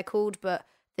remember what they're called, but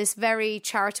this very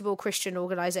charitable Christian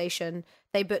organisation,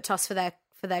 they booked us for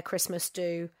their Christmas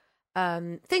do,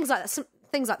 things like that.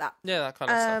 Things like that. Yeah, that kind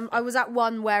of stuff. I was at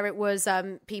one where it was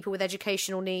people with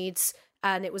educational needs,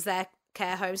 and it was their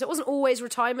care homes. It wasn't always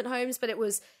retirement homes, but it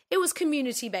was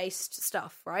community based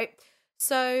stuff, right?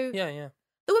 So yeah.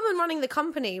 The woman running the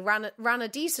company ran a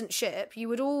decent ship.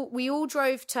 We all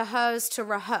drove to hers to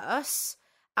rehearse,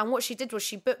 and what she did was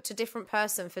she booked a different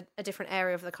person for a different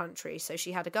area of the country. So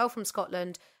she had a girl from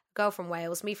Scotland, a girl from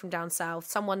Wales, me from down south,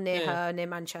 someone near her, near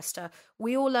Manchester.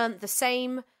 We all learnt the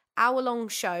same hour-long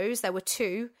shows. There were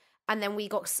 2, and then we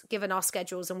got given our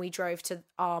schedules and we drove to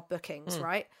our bookings,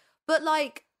 right? But,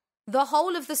 like, the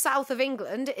whole of the south of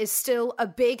England is still a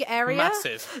big area.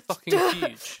 Massive. Fucking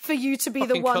huge. For you to be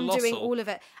fucking the one colossal. doing all of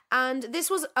it. And this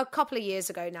was a couple of years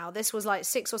ago now. This was like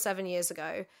 6 or 7 years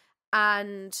ago.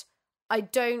 And I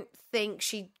don't think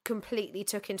she completely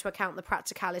took into account the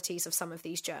practicalities of some of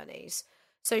these journeys.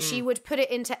 So she would put it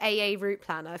into AA Route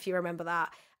Planner, if you remember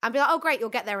that, and be like, oh, great, you'll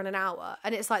get there in an hour.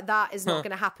 And it's like, that is not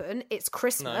going to happen. It's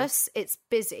Christmas. No. It's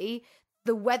busy.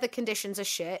 The weather conditions are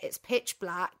shit. It's pitch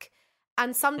black.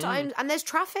 And sometimes, and there's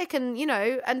traffic and,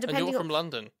 and depending and you're from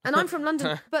London. And I'm from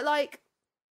London. But, like,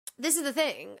 this is the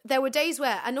thing. There were days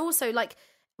where, and also, like,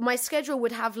 my schedule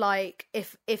would have, like,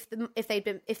 if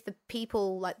the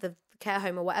people, like, the care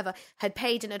home or whatever had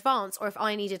paid in advance, or if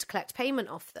I needed to collect payment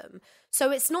off them.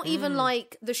 So it's not even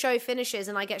like the show finishes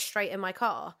and I get straight in my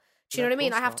car. Do you know what I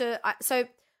mean? I have to. So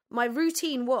my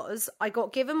routine was, I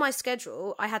got given my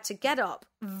schedule. I had to get up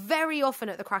very often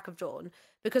at the crack of dawn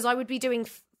because I would be doing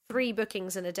 3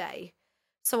 bookings in a day.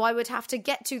 So I would have to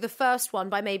get to the first one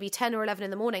by maybe 10 or 11 in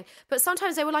the morning. But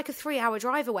sometimes they were like a 3-hour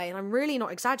drive away, and I'm really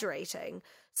not exaggerating.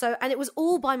 So, and it was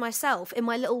all by myself in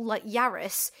my little, like,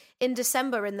 Yaris in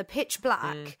December in the pitch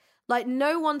black. Like,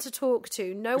 no one to talk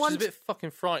to, Which is a bit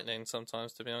fucking frightening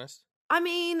sometimes, to be honest. I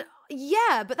mean,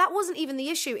 yeah, but that wasn't even the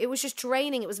issue. It was just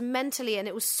draining. It was mentally, and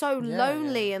it was so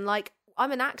lonely. And, like,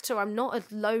 I'm an actor. I'm not a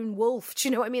lone wolf. Do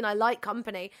you know what I mean? I like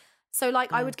company. So,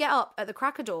 like, I would get up at the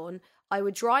crack of dawn. I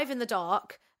would drive in the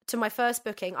dark to my first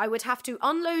booking. I would have to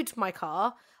unload my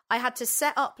car. I had to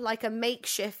set up, like, a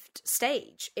makeshift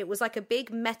stage. It was like a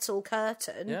big metal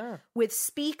curtain with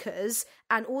speakers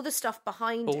and all the stuff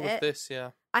behind it. All of this,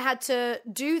 I had to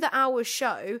do the hour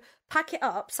show, pack it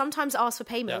up, sometimes ask for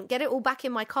payment, get it all back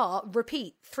in my car,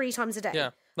 repeat 3 times a day. Yeah,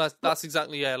 that's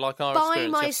exactly, like our by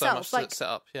experience. myself. So much like, to set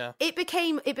up, It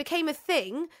became a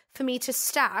thing for me to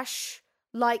stash,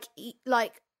 like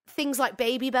things like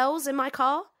Baby Bells in my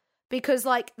car. Because,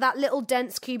 like, that little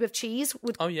dense cube of cheese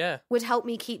would help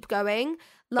me keep going.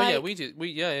 Like, we did.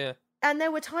 And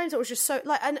there were times it was just so,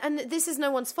 like, and this is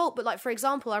no one's fault, but, like, for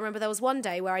example, I remember there was one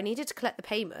day where I needed to collect the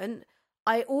payment.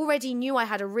 I already knew I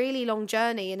had a really long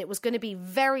journey and it was going to be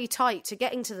very tight to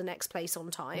getting to the next place on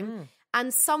time.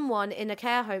 And someone in a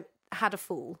care home had a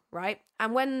fall, right?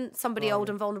 And when somebody old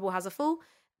and vulnerable has a fall,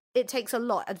 it takes a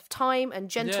lot of time and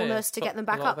gentleness to get them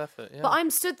back up. Effort, But I'm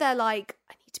stood there like,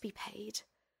 I need to be paid.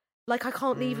 Like, I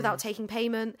can't leave without taking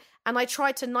payment. And I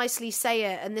tried to nicely say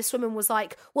it, and this woman was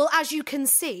like, well, as you can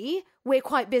see, we're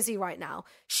quite busy right now.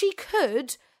 She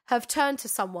could have turned to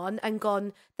someone and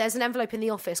gone, there's an envelope in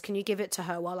the office, can you give it to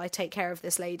her while I take care of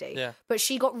this lady? Yeah. But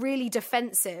she got really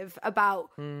defensive about,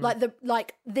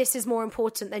 like, this is more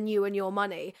important than you and your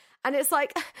money. And it's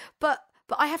like, but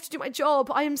I have to do my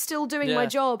job. I am still doing my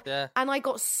job. Yeah. And I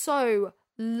got so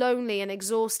lonely and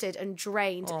exhausted and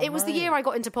drained. It was the year I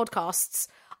got into podcasts.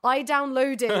 I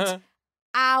downloaded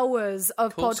hours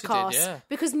of course you did, podcasts yeah.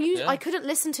 because Yeah. I couldn't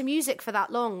listen to music for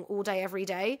that long all day, every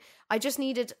day. I just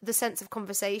needed the sense of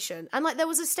conversation. And like there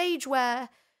was a stage where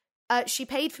she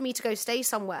paid for me to go stay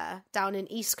somewhere down in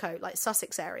Eastcote, like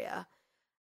Sussex area.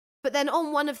 But then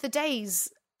on one of the days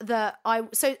that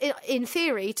in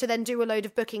theory, to then do a load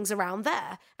of bookings around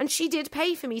there. And she did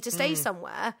pay for me to stay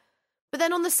somewhere. But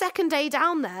then on the second day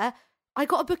down there, I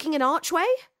got a booking in Archway,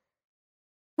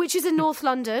 which is in North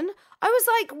London. I was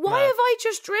like, why have I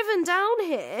just driven down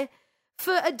here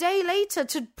for a day later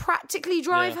to practically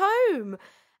drive home?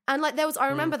 And like I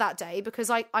remember that day because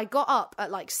I got up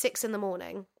at like 6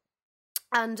 a.m.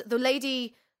 and the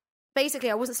lady, basically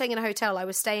I wasn't staying in a hotel, I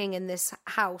was staying in this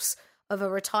house of a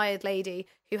retired lady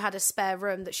who had a spare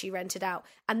room that she rented out.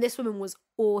 And this woman was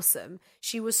awesome.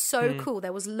 She was so cool.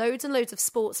 There was loads and loads of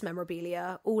sports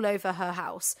memorabilia all over her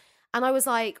house. And I was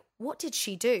like, what did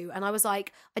she do? And I was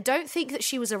like, I don't think that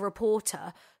she was a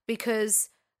reporter because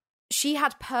she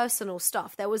had personal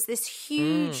stuff. There was this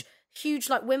huge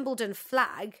like Wimbledon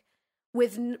flag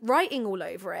with writing all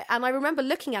over it. And I remember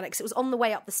looking at it because it was on the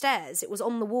way up the stairs. It was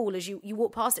on the wall as you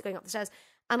walk past it going up the stairs.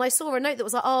 And I saw a note that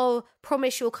was like, oh,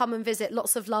 promise you'll come and visit.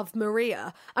 Lots of love,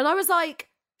 Maria. And I was like,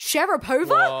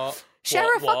 Sharapova?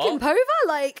 Fucking Pova?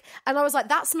 Like, and I was like,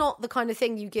 that's not the kind of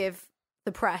thing you give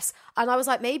the press. And I was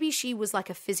like, maybe she was like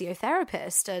a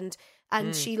physiotherapist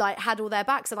and she like had all their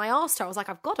backs. And I asked her, I was like,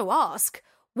 I've got to ask,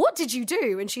 what did you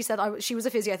do? And she said she was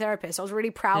a physiotherapist. I was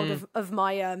really proud of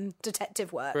my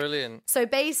detective work. Brilliant. So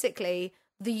basically,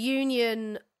 the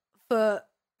union for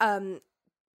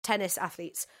tennis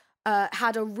athletes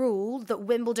had a rule that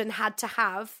Wimbledon had to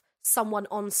have someone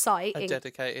on site.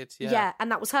 Dedicated, Yeah,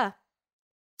 and that was her.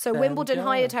 So Wimbledon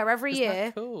hired her every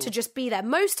year to just be there.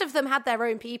 Most of them had their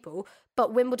own people,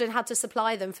 but Wimbledon had to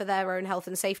supply them for their own health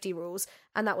and safety rules,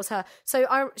 and that was her.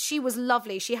 So she was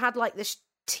lovely. She had like this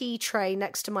tea tray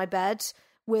next to my bed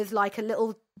with like a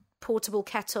little portable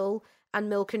kettle and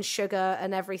milk and sugar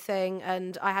and everything,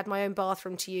 and I had my own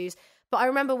bathroom to use. But I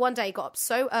remember one day I got up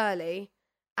so early,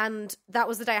 and that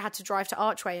was the day I had to drive to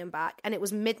Archway and back, and it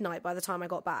was midnight by the time I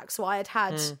got back. So I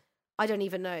had I don't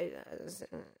even know,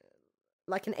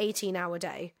 like an 18-hour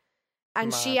day.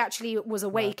 And she actually was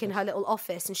awake in her little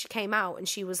office, and she came out and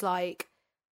she was like,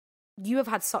 you have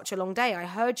had such a long day. I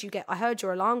heard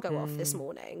your alarm go off this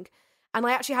morning. And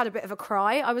I actually had a bit of a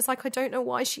cry. I was like, I don't know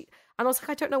why and I was like,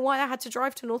 I don't know why I had to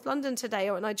drive to North London today,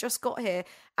 and I just got here.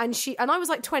 And I was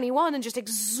like 21 and just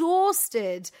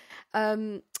exhausted.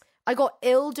 I got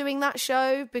ill doing that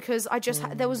show because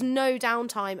there was no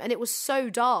downtime, and it was so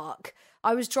dark.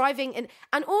 I was driving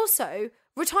and also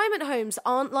retirement homes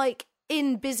aren't like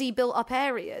in busy built up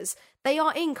areas. They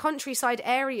are in countryside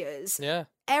areas. Yeah.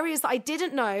 Areas that I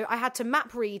didn't know. I had to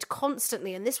map read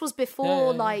constantly. And this was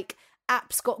before like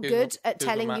apps got good at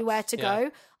telling you where to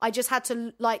go. I just had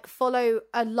to like follow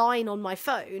a line on my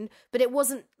phone, but it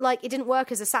wasn't like, it didn't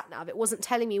work as a sat nav. It wasn't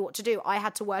telling me what to do. I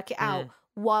had to work it out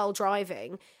while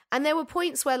driving. And there were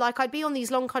points where like I'd be on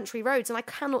these long country roads and I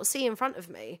cannot see in front of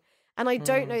me. And I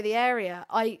don't know the area.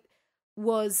 I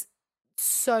was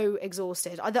so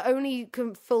exhausted. The only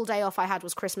full day off I had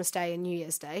was Christmas Day and New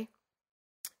Year's Day.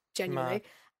 Genuinely. Mad.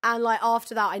 And like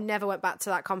after that, I never went back to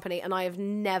that company, and I have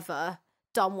never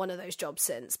done one of those jobs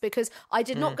since, because I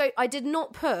did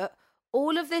not put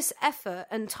all of this effort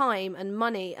and time and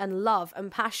money and love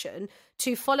and passion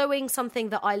to following something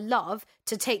that I love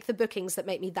to take the bookings that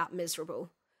make me that miserable.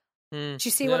 Do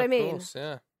you see what I mean? Of course,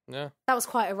 yeah. That was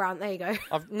quite a rant. There you go.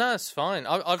 No, it's fine.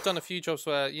 I've done a few jobs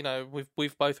where, you know,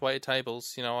 we've both waited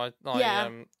tables. You know,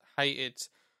 I hated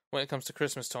when it comes to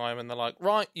Christmas time, and they're like,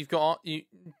 right,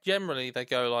 generally they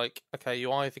go like, okay, you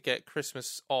either get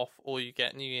Christmas off or you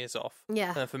get New Year's off.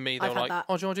 Yeah. And for me, they were like,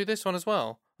 oh, do you want to do this one as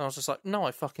well? And I was just like, no,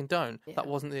 I fucking don't. Yeah. That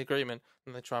wasn't the agreement.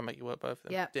 And they try and make you work both of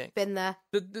them. Yeah, Dicks. been there.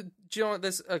 Do you know what?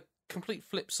 There's a complete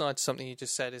flip side to something you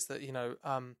just said, is that, you know,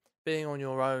 being on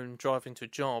your own, driving to a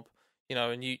job, you know,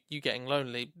 and you getting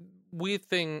lonely. Weird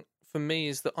thing for me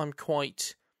is that I'm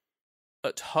quite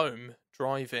at home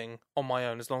driving on my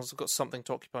own, as long as I've got something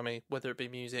to occupy me, whether it be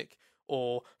music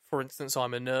or, for instance,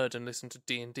 I'm a nerd and listen to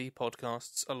D&D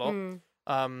podcasts a lot.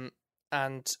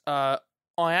 And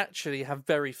I actually have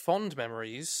very fond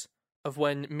memories of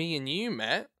when me and you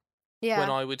met, when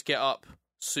I would get up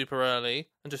super early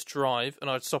and just drive, and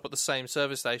I'd stop at the same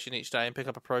service station each day and pick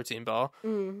up a protein bar,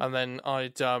 and then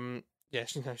I'd some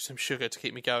sugar to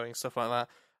keep me going, stuff like that,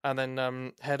 and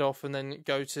then head off and then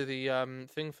go to the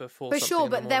thing for sure.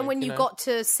 But then when you got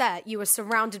to set, you were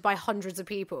surrounded by hundreds of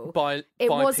people. It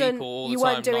wasn't people all the you time,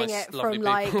 weren't doing nice, it from people.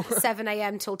 like 7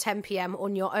 a.m. till 10 p.m.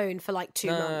 on your own for like 2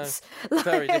 months.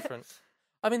 Very different.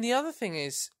 I mean, the other thing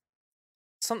is,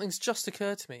 something's just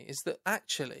occurred to me, is that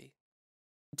actually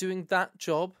doing that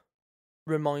job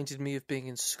reminded me of being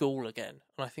in school again.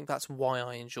 And I think that's why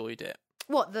I enjoyed it.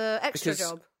 What, the extra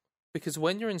job? Because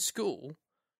when you're in school,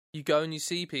 you go and you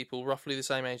see people roughly the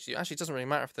same age as you. Actually, it doesn't really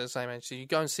matter if they're the same age. So you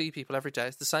go and see people every day.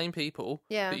 It's the same people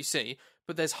that you see,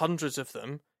 but there's hundreds of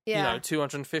them. Yeah.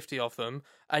 250 of them,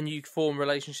 and you form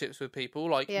relationships with people.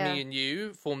 Like me and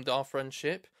you formed our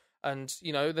friendship. And,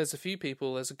 there's a few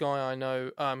people. There's a guy I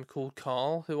know called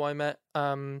Carl, who I met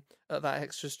at that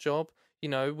extras job.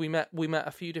 We met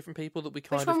a few different people that we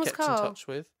kind of kept Carl? in touch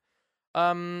with.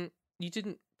 You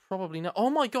didn't probably know. Oh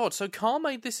my god! So Carl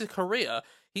made this a career.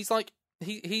 He's like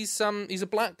he's a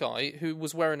black guy who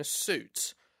was wearing a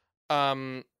suit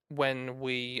when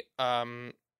we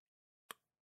were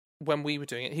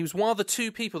doing it. He was one of the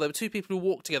two people. There were two people who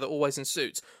walked together always in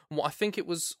suits. And I think it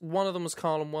was one of them was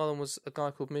Carl and one of them was a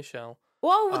guy called Michelle.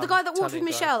 Well, the guy that walked with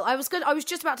Michelle. I was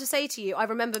just about to say to you, I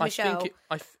remember Michelle.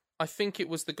 I think it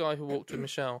was the guy who walked with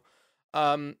Michelle.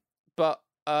 Carl,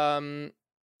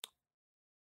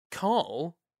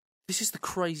 this is the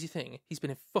crazy thing. He's been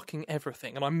in fucking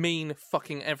everything, and I mean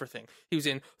fucking everything. He was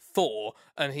in Thor,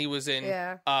 and he was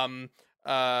in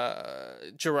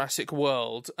Jurassic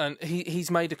World, and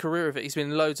he's made a career of it. He's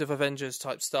been in loads of Avengers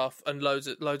type stuff and loads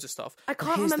of stuff. I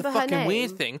can't remember her name. The fucking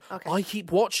weird thing. Okay. I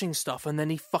keep watching stuff and then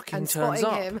he fucking turns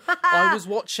up. Him. I was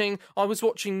watching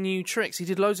New Tricks. He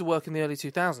did loads of work in the early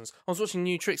 2000s. I was watching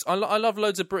New Tricks. I love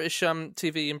loads of British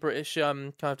TV and British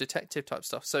kind of detective type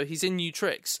stuff. So he's in New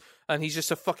Tricks. And he's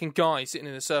just a fucking guy sitting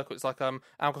in a circle. It's like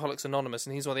Alcoholics Anonymous,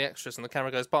 and he's one of the extras, and the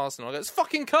camera goes past, and I go, "It's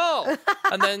fucking Carl!"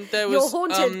 And then there was You're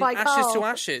haunted by Ashes Carl. to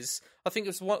Ashes. I think it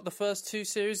was one of the first two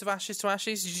series of Ashes to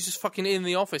Ashes. He's just fucking in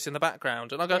the office in the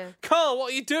background, and I go, "Carl,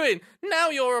 what are you doing? Now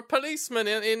you're a policeman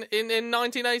in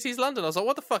 1980s London." I was like,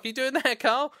 "What the fuck are you doing there,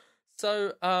 Carl?"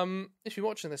 So, if you're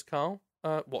watching this, Carl,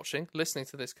 listening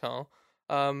to this, Carl,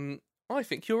 I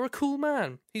think you're a cool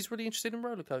man. He's really interested in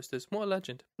roller coasters. What a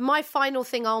legend. My final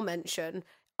thing I'll mention,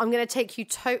 I'm going to take you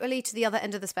totally to the other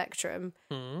end of the spectrum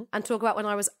and talk about when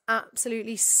I was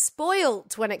absolutely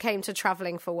spoilt when it came to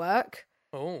travelling for work.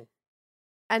 Oh.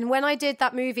 And when I did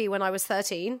that movie when I was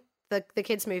 13, the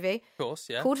kids movie. Of course,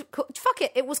 yeah.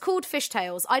 It was called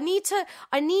Fishtails. I need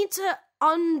to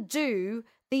undo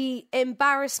the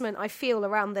embarrassment I feel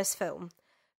around this film.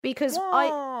 Because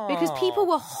people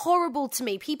were horrible to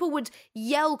me. People would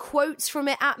yell quotes from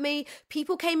it at me.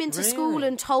 People came into school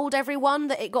and told everyone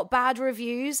that it got bad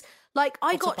reviews. Like,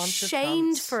 I got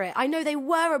shamed for it. I know they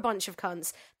were a bunch of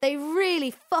cunts. They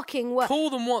really fucking were.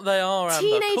 Call them what they are, Amber.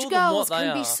 Teenage girls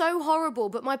can be so horrible.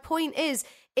 But my point is,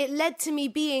 it led to me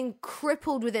being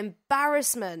crippled with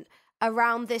embarrassment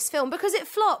around this film because it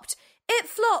flopped. It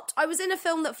flopped. I was in a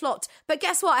film that flopped. But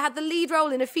guess what? I had the lead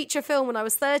role in a feature film when I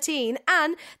was 13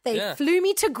 and they flew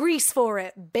me to Greece for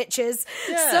it, bitches.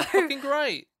 Yeah, so fucking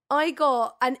great.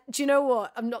 And do you know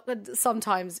what? I'm not going to,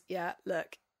 sometimes,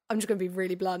 look, I'm just going to be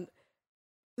really blunt.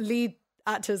 Lead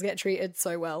actors get treated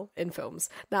so well in films.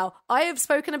 Now, I have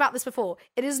spoken about this before.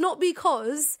 It is not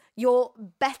because you're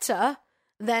better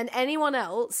than anyone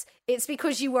else. It's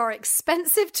because you are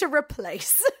expensive to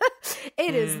replace.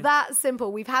 It is that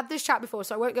simple. We've had this chat before,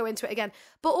 so I won't go into it again.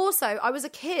 But also, I was a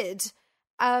kid,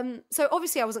 so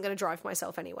obviously I wasn't going to drive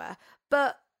myself anywhere.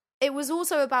 But it was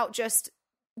also about just,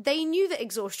 they knew that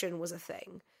exhaustion was a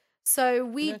thing. So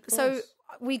we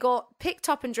got picked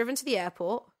up and driven to the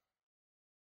airport.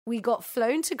 We got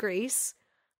flown to Greece.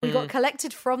 We got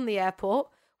collected from the airport.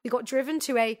 We got driven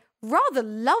to a rather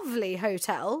lovely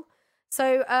hotel.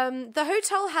 So the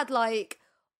hotel had like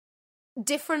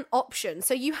different options.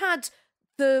 So you had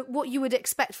what you would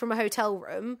expect from a hotel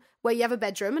room, where you have a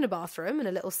bedroom and a bathroom and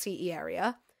a little seaty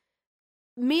area.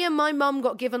 Me and my mum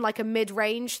got given like a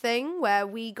mid-range thing where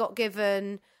we got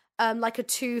given like a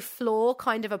 2-floor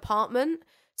kind of apartment.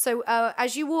 So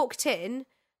as you walked in,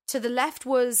 to the left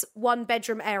was one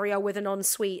bedroom area with an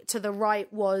ensuite. To the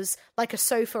right was like a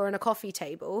sofa and a coffee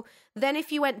table. Then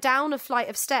if you went down a flight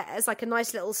of stairs, like a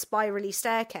nice little spirally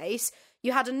staircase,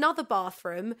 you had another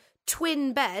bathroom,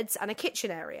 twin beds and a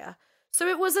kitchen area. So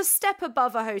it was a step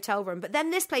above a hotel room. But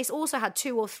then this place also had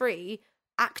 2 or 3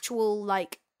 actual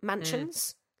like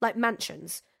mansions,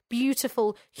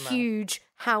 beautiful, huge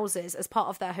houses as part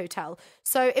of their hotel.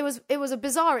 So it was a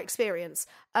bizarre experience.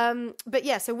 But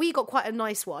yeah, so we got quite a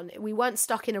nice one. We weren't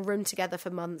stuck in a room together for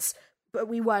months, but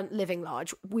we weren't living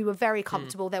large. We were very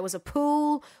comfortable. There was a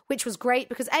pool, which was great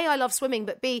because A, I love swimming,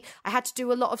 but B, I had to do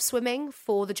a lot of swimming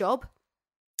for the job.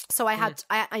 So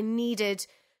I needed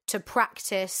to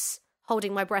practice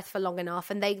holding my breath for long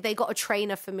enough. And they got a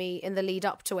trainer for me in the lead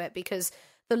up to it because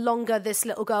the longer this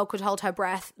little girl could hold her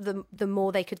breath, the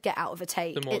more they could get out of a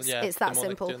take. It's that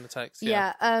simple. Doing the takes,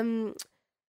 yeah.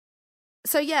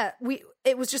 So yeah,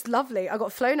 it was just lovely. I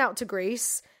got flown out to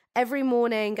Greece every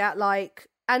morning at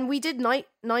and we did night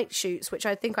shoots, which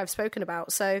I think I've spoken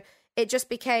about. So it just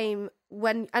became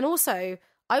and also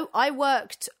I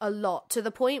worked a lot to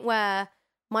the point where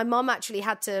my mum actually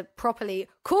had to properly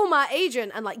call my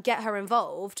agent and get her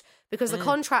involved, because the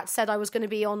contract said I was going to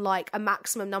be on a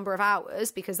maximum number of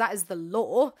hours, because that is the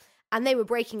law, and they were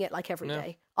breaking it every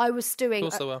day. I was doing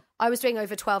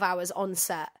over 12 hours on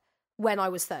set when I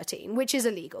was 13, which is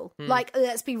illegal.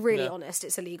 Let's be really honest,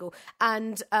 it's illegal.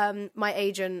 And my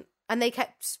agent, and they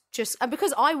kept and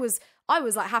because I was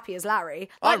happy as Larry.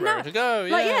 I'm ready to go.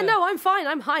 Yeah. I'm fine.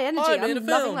 I'm high energy. I'm loving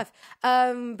film. life.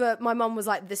 But my mum was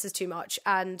like, this is too much.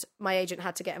 And my agent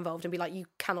had to get involved and be like, you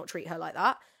cannot treat her like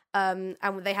that. And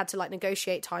they had to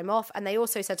negotiate time off. And they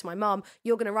also said to my mum,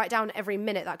 you're going to write down every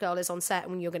minute that girl is on set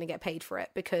and you're going to get paid for it,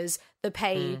 because the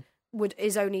pay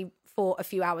is only for a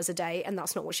few hours a day, and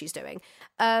that's not what she's doing.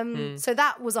 So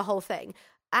that was a whole thing.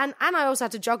 And I also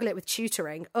had to juggle it with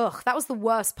tutoring. Ugh, that was the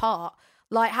worst part.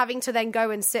 Having to then go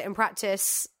and sit and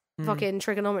practice fucking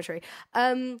trigonometry.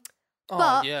 But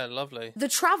yeah, lovely. The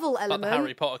travel element... Like the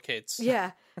Harry Potter kids.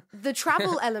 Yeah. The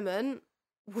travel element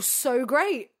was so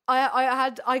great.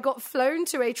 I got flown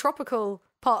to a tropical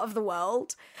part of the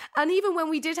world. And even when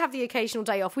we did have the occasional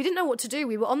day off, we didn't know what to do.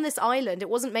 We were on this island. It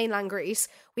wasn't mainland Greece.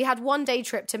 We had one day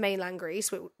trip to mainland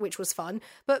Greece, which was fun.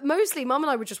 But mostly, Mum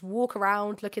and I would just walk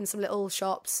around, look in some little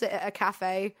shops, sit at a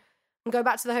cafe, and go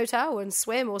back to the hotel and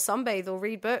swim or sunbathe or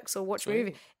read books or watch a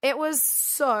movie. It was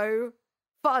so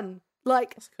fun.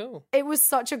 That's cool. It was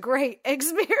such a great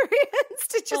experience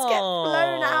to just get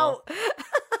blown out.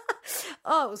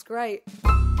 Oh, it was great.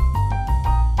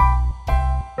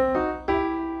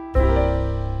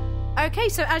 Okay,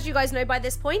 so as you guys know by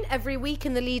this point, every week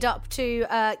in the lead up to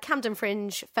Camden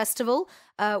Fringe Festival,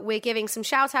 we're giving some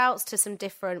shout outs to some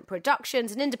different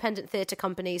productions and independent theatre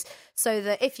companies, so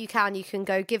that if you can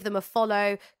go give them a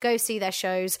follow, go see their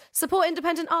shows, support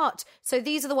independent art. So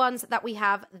these are the ones that we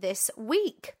have this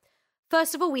week.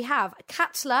 First of all, we have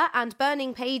Catler and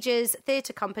Burning Pages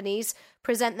theatre companies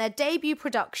present their debut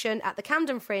production at the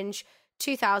Camden Fringe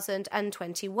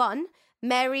 2021,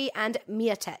 Mary and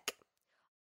Mietek.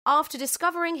 After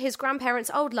discovering his grandparents'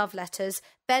 old love letters,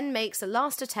 Ben makes a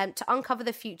last attempt to uncover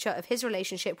the future of his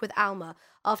relationship with Alma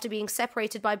after being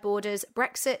separated by borders,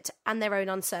 Brexit, and their own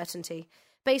uncertainty.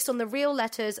 Based on the real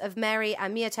letters of Mary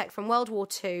and Mietek from World War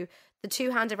II, the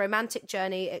two-handed romantic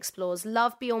journey explores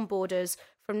love beyond borders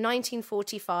from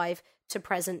 1945 to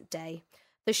present day.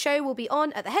 The show will be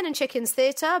on at the Hen and Chickens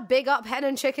Theatre, big up Hen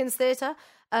and Chickens Theatre,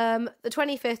 the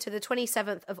 25th to the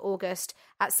 27th of August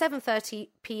at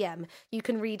 7:30pm. You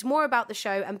can read more about the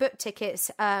show and book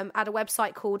tickets at a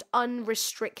website called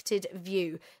Unrestricted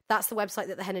View. That's the website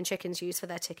that the Hen and Chickens use for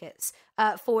their tickets,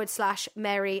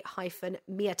 /Mary-Mietek.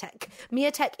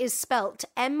 Mietek is spelt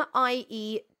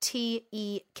Mietek.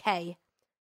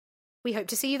 We hope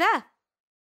to see you there.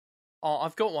 Oh,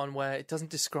 I've got one where it doesn't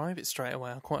describe it straight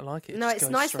away. I quite like it. No, it's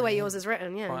nice the way yours is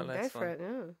written. Yeah, go for it.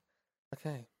 Yeah.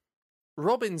 Okay.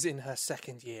 Robin's in her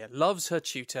second year, loves her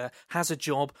tutor, has a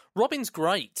job. Robin's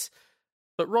great,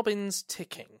 but Robin's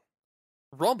ticking.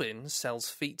 Robin sells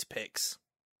feet pics.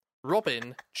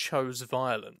 Robin chose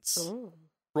violence. Ooh.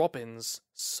 Robin's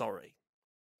sorry.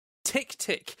 Tick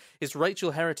Tick is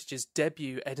Rachel Heritage's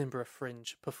debut Edinburgh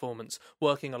Fringe performance,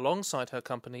 working alongside her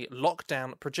company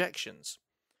Lockdown Projections.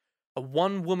 A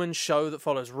one-woman show that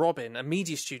follows Robin, a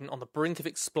media student on the brink of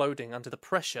exploding under the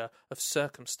pressure of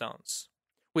circumstance.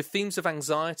 With themes of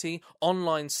anxiety,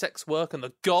 online sex work, and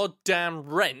the goddamn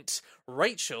rent,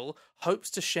 Rachel hopes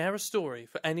to share a story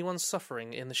for anyone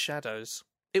suffering in the shadows.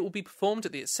 It will be performed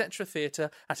at the Etc. Theatre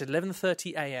at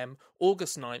 11:30am,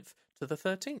 August 9th to the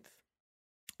 13th.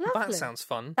 Lovely. That sounds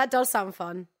fun. That does sound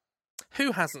fun.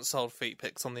 Who hasn't sold feet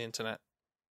pics on the internet?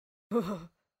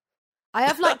 I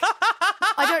have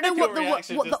I don't know what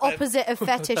the opposite of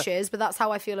fetish is, but that's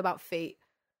how I feel about feet.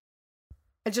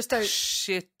 I just don't.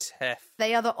 Shit.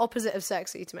 They are the opposite of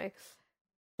sexy to me.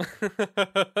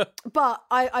 But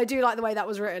I do like the way that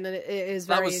was written, and it is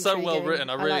very That was so well written.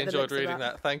 I really like enjoyed reading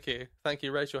that. Thank you,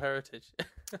 Rachel Heritage.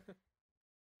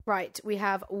 Right, we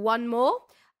have one more.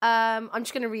 I'm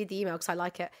just going to read the email because I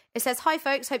like it. It says, "Hi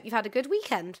folks, hope you've had a good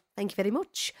weekend. Thank you very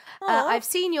much. I've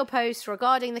seen your post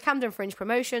regarding the Camden Fringe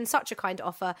promotion, such a kind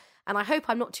offer, and I hope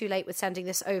I'm not too late with sending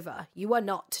this over. You are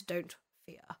not, don't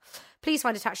fear. Please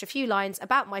find attached a few lines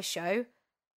about my show.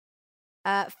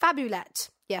 Fabulette.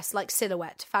 Yes, like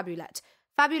silhouette. Fabulette.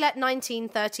 Fabulette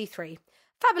 1933.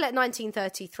 Fabulette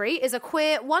 1933 is a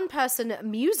queer one-person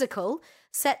musical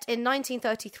set in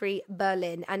 1933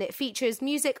 Berlin, and it features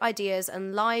music, ideas,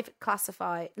 and lives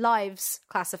classified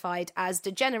as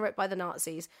degenerate by the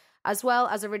Nazis, as well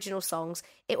as original songs.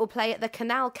 It will play at the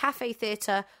Canal Cafe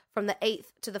Theatre from the 8th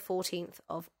to the 14th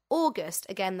of August.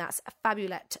 Again, that's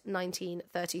Fabulette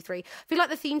 1933. I feel like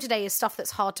the theme today is stuff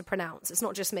that's hard to pronounce. It's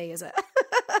not just me, is it?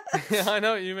 Yeah, I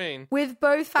know what you mean. With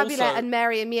both Fabulette Also, and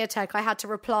Mary and Miatek, I had to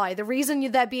reply. The reason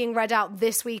they're being read out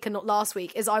this week and not last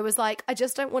week is I was like, I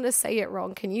just don't want to say it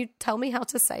wrong. Can you tell me how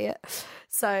to say it?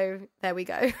 So there we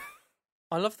go.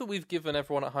 I love that we've given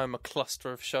everyone at home a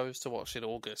cluster of shows to watch in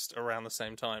August around the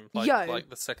same time. Like, Yo. like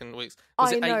the second weeks.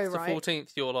 Was I it 8th know, to right?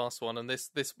 14th, your last one? And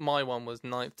this my one was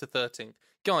 9th to 13th.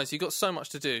 Guys, you got so much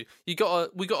to do. We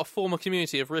got a former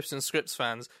community of Riffs and Scripts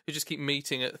fans who just keep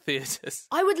meeting at theatres.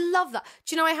 I would love that.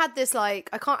 Do you know, I had this, like,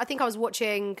 I think I was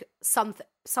watching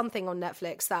something on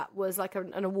Netflix that was like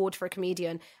an award for a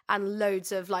comedian, and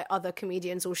loads of like other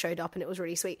comedians all showed up, and it was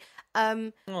really sweet.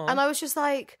 And I was just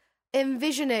like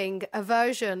envisioning a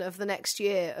version of the next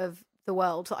year of the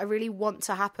world that I really want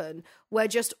to happen, where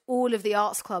just all of the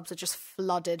arts clubs are just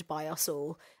flooded by us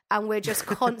all, and we're just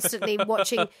constantly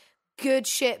watching good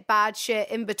shit, bad shit,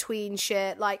 in between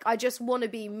shit. Like, I just want to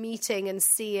be meeting and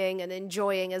seeing and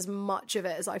enjoying as much of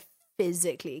it as I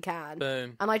physically can.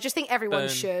 Boom. And I just think everyone Boom.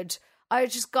 should.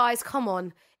 Guys, come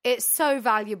on. It's so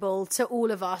valuable to all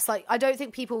of us. Like, I don't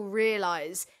think people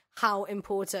realise how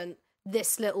important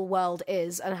this little world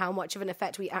is and how much of an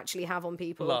effect we actually have on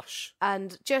people. Lush.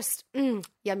 And just, yum,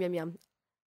 yum, yum.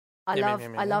 I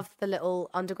love the little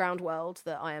underground world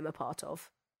that I am a part of.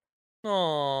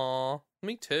 Aww,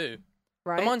 me too.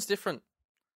 Right? But mine's different.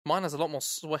 Mine has a lot more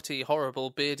sweaty,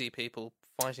 horrible, beardy people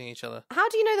fighting each other. How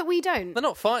do you know that we don't? They're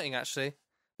not fighting, actually.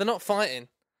 They're not fighting.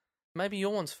 Maybe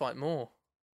your ones fight more.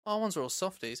 Our ones are all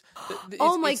softies.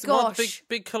 Oh my it's one gosh.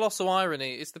 big colossal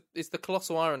irony. It's the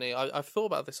colossal irony. I've thought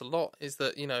about this a lot. Is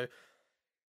that, you know,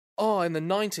 in the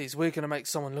 90s, we're going to make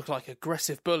someone look like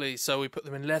aggressive bully, so we put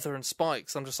them in leather and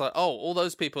spikes. I'm just like, all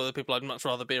those people are the people I'd much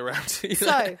rather be around. You know?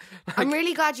 So, I'm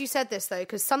really glad you said this, though,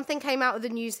 because something came out of the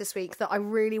news this week that I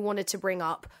really wanted to bring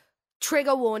up.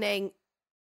 Trigger warning,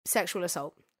 sexual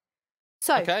assault.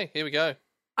 So, okay, here we go.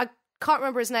 I can't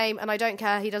remember his name, and I don't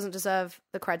care. He doesn't deserve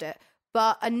the credit.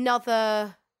 But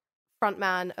another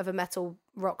frontman of a metal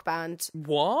rock band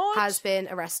has been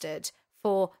arrested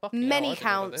for many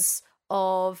counts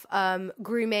of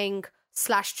grooming /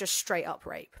 just straight up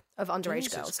rape of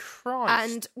underage girls.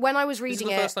 Christ. And when I was reading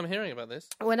this is the first time hearing about this.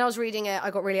 When I was reading it, I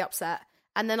got really upset.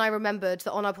 And then I remembered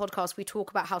that on our podcast, we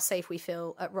talk about how safe we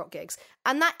feel at rock gigs.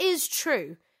 And that is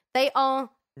true. They are,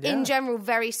 in general,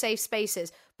 very safe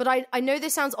spaces. But I know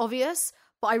this sounds obvious,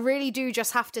 but I really do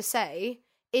just have to say,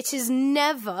 it is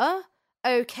never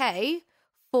okay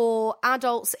for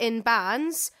adults in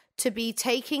bands to be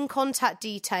taking contact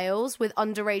details with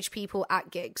underage people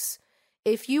at gigs.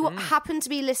 If you happen to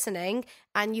be listening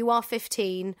and you are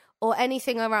 15 or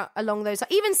anything along those,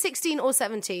 even 16 or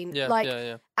 17,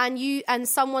 and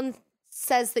someone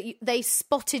says that they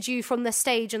spotted you from the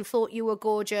stage and thought you were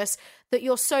gorgeous, that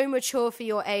you're so mature for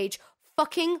your age,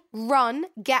 fucking run,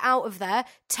 get out of there,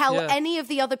 tell any of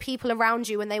the other people around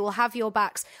you and they will have your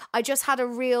backs. I just had a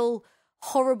real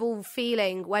horrible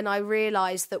feeling when I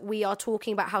realised that we are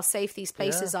talking about how safe these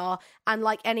places are, and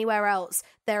like anywhere else,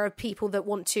 there are people that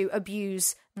want to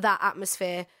abuse that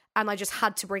atmosphere, and I just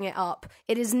had to bring it up.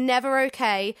 It is never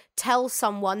okay. Tell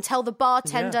someone, tell the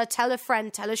bartender, tell a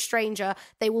friend, tell a stranger,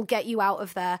 they will get you out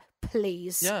of there,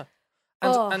 please. Yeah.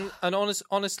 And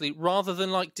honestly, rather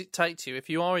than like dictate to you, if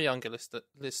you are a younger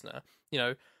listener, you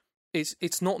know,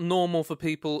 it's not normal for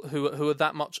people who are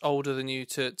that much older than you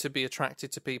to be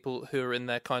attracted to people who are in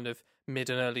their kind of mid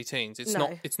and early teens. It's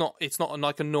not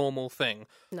like a normal thing.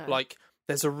 No. Like,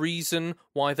 there's a reason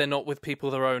why they're not with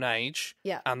people their own age,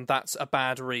 and that's a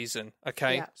bad reason.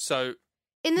 Okay, so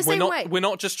in the same way, we're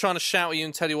not just trying to shout at you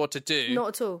and tell you what to do. Not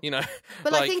at all. You know,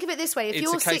 but like, think of it this way: if it's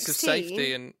you're a case 16, of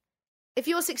safety and. If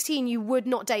you're 16, you would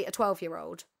not date a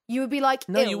 12-year-old. You would be like,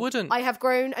 no, you wouldn't. I have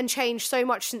grown and changed so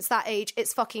much since that age.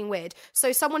 It's fucking weird.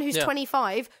 So someone who's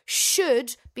 25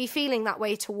 should be feeling that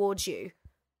way towards you.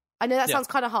 I know that sounds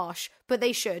kind of harsh, but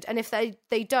they should. And if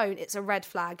they don't, it's a red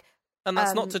flag. And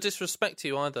that's not to disrespect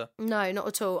you either. No, not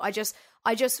at all. I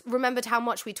just remembered how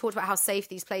much we talked about how safe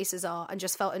these places are, and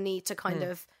just felt a need to kind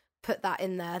of put that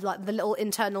in there. Like, the little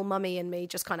internal mummy in me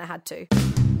just kind of had to.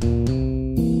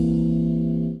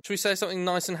 Should we say something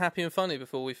nice and happy and funny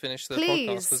before we finish the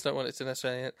podcast? Because I don't want it to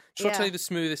necessarily... Should I tell you the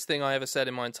smoothest thing I ever said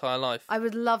in my entire life? I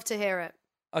would love to hear it.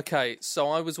 Okay,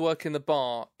 so I was working the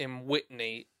bar in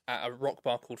Whitney at a rock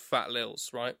bar called Fat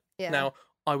Lil's, right? Yeah. Now,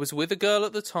 I was with a girl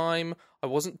at the time. I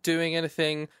wasn't doing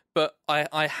anything, but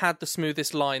I had the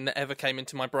smoothest line that ever came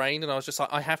into my brain, and I was just like,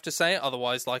 I have to say it,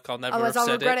 otherwise, like, I'll never have said it.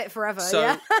 I'll regret it forever. So,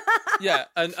 yeah, yeah,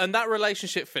 and that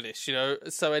relationship finished, you know.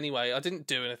 So anyway, I didn't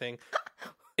do anything.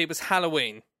 It was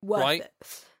Halloween, right? It.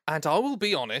 And I will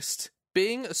be honest,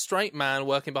 being a straight man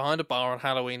working behind a bar on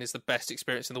Halloween is the best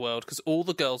experience in the world because all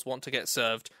the girls want to get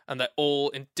served, and they're all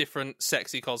in different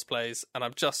sexy cosplays. And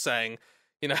I'm just saying,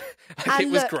 you know, it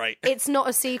was great. It's not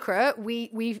a secret.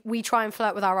 We try and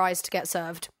flirt with our eyes to get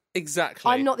served.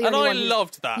 Exactly. I'm not the only one. And I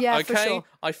loved that. Yeah, okay, for sure.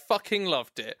 I fucking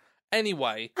loved it.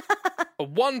 Anyway, at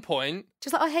one point,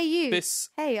 just like, oh, hey, you. This.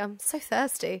 Hey, I'm so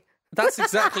thirsty. That's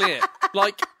exactly it.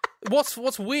 Like.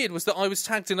 What's weird was that I was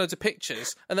tagged in loads of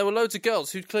pictures, and there were loads of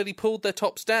girls who'd clearly pulled their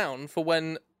tops down for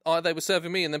when they were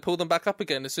serving me, and then pulled them back up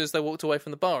again as soon as they walked away from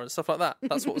the bar and stuff like that.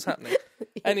 That's what was happening.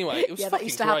 Anyway, it was fucking that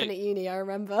used to great. happen at uni. I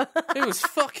remember. It was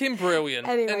fucking brilliant.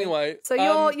 Anyway, so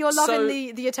you're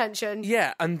loving the attention.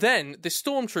 Yeah, and then this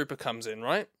stormtrooper comes in,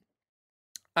 right?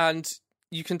 And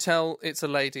you can tell it's a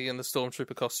lady in the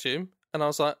stormtrooper costume. And I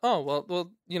was like, oh,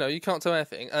 well, you know, you can't do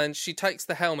anything. And she takes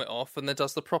the helmet off and then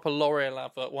does the proper L'Oreal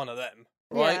advert, one of them,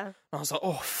 right? Yeah. And I was like,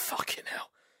 oh, fucking hell.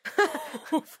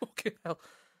 Oh, fucking hell.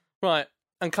 Right.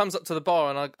 And comes up to the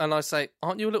bar and I say,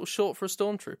 aren't you a little short for a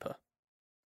stormtrooper?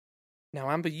 Now,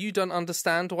 Amber, you don't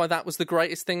understand why that was the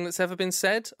greatest thing that's ever been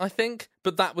said, I think.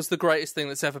 But that was the greatest thing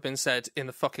that's ever been said in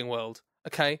the fucking world,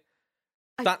 okay?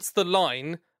 That's the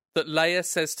line that Leia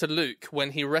says to Luke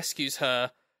when he rescues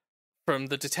her from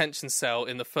the detention cell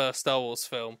in the first Star Wars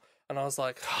film, and I was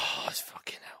like, "Oh, it's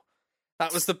fucking hell!"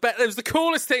 That was it was the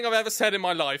coolest thing I've ever said in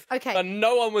my life. Okay, and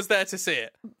no one was there to see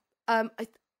it. I'm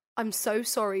so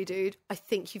sorry, dude. I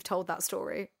think you've told that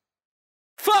story.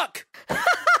 Fuck.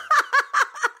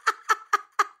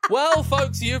 Well,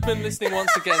 folks, you've been listening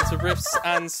once again to Riffs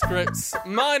and Scripts.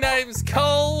 My name's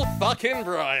Cole fucking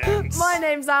Bryant. My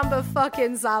name's Amber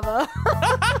fucking Sava.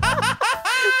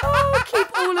 Oh, keep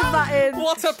all of that in.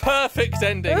 What a perfect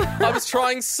ending. I was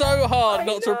trying so hard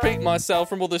not to repeat myself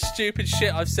from all the stupid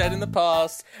shit I've said in the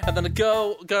past, and then a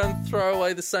girl go and throw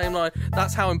away the same line.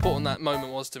 That's how important that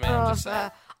moment was to me. I'm just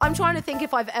saying. I'm trying to think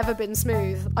if I've ever been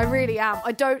smooth. I really am.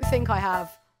 I don't think I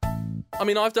have. I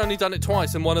mean, I've only done it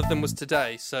twice, and one of them was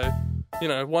today, so, you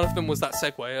know, one of them was that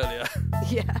segue earlier.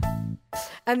 Yeah.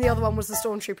 And the other one was the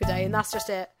Stormtrooper Day, and that's just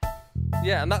it.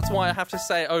 Yeah, and that's why I have to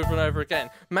say it over and over again.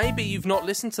 Maybe you've not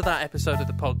listened to that episode of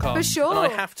the podcast. For sure. And I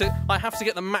have to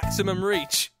get the maximum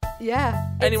reach. Yeah.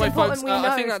 Anyway, folks,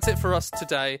 I think that's it for us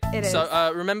today. It is.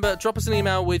 So remember, drop us an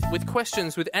email with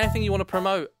questions, with anything you want to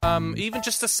promote, even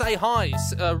just to say hi,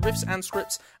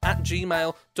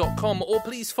 riffsandscripts@gmail.com, or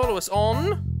please follow us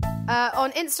on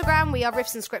Instagram. We are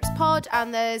Riffs and Scripts Pod,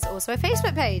 and there's also a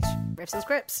Facebook page, Riffs and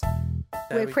Scripts.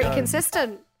 We're pretty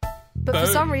consistent. But for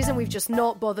some reason, we've just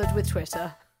not bothered with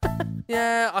Twitter.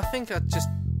 Yeah, I think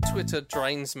Twitter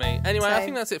drains me. Anyway, I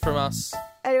think that's it from us.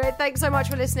 Anyway, thanks so much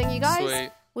for listening, you guys.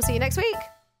 Sweet. We'll see you next week.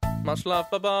 Much love.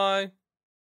 Bye-bye.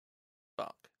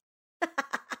 Fuck.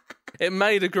 It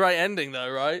made a great ending,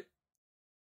 though, right?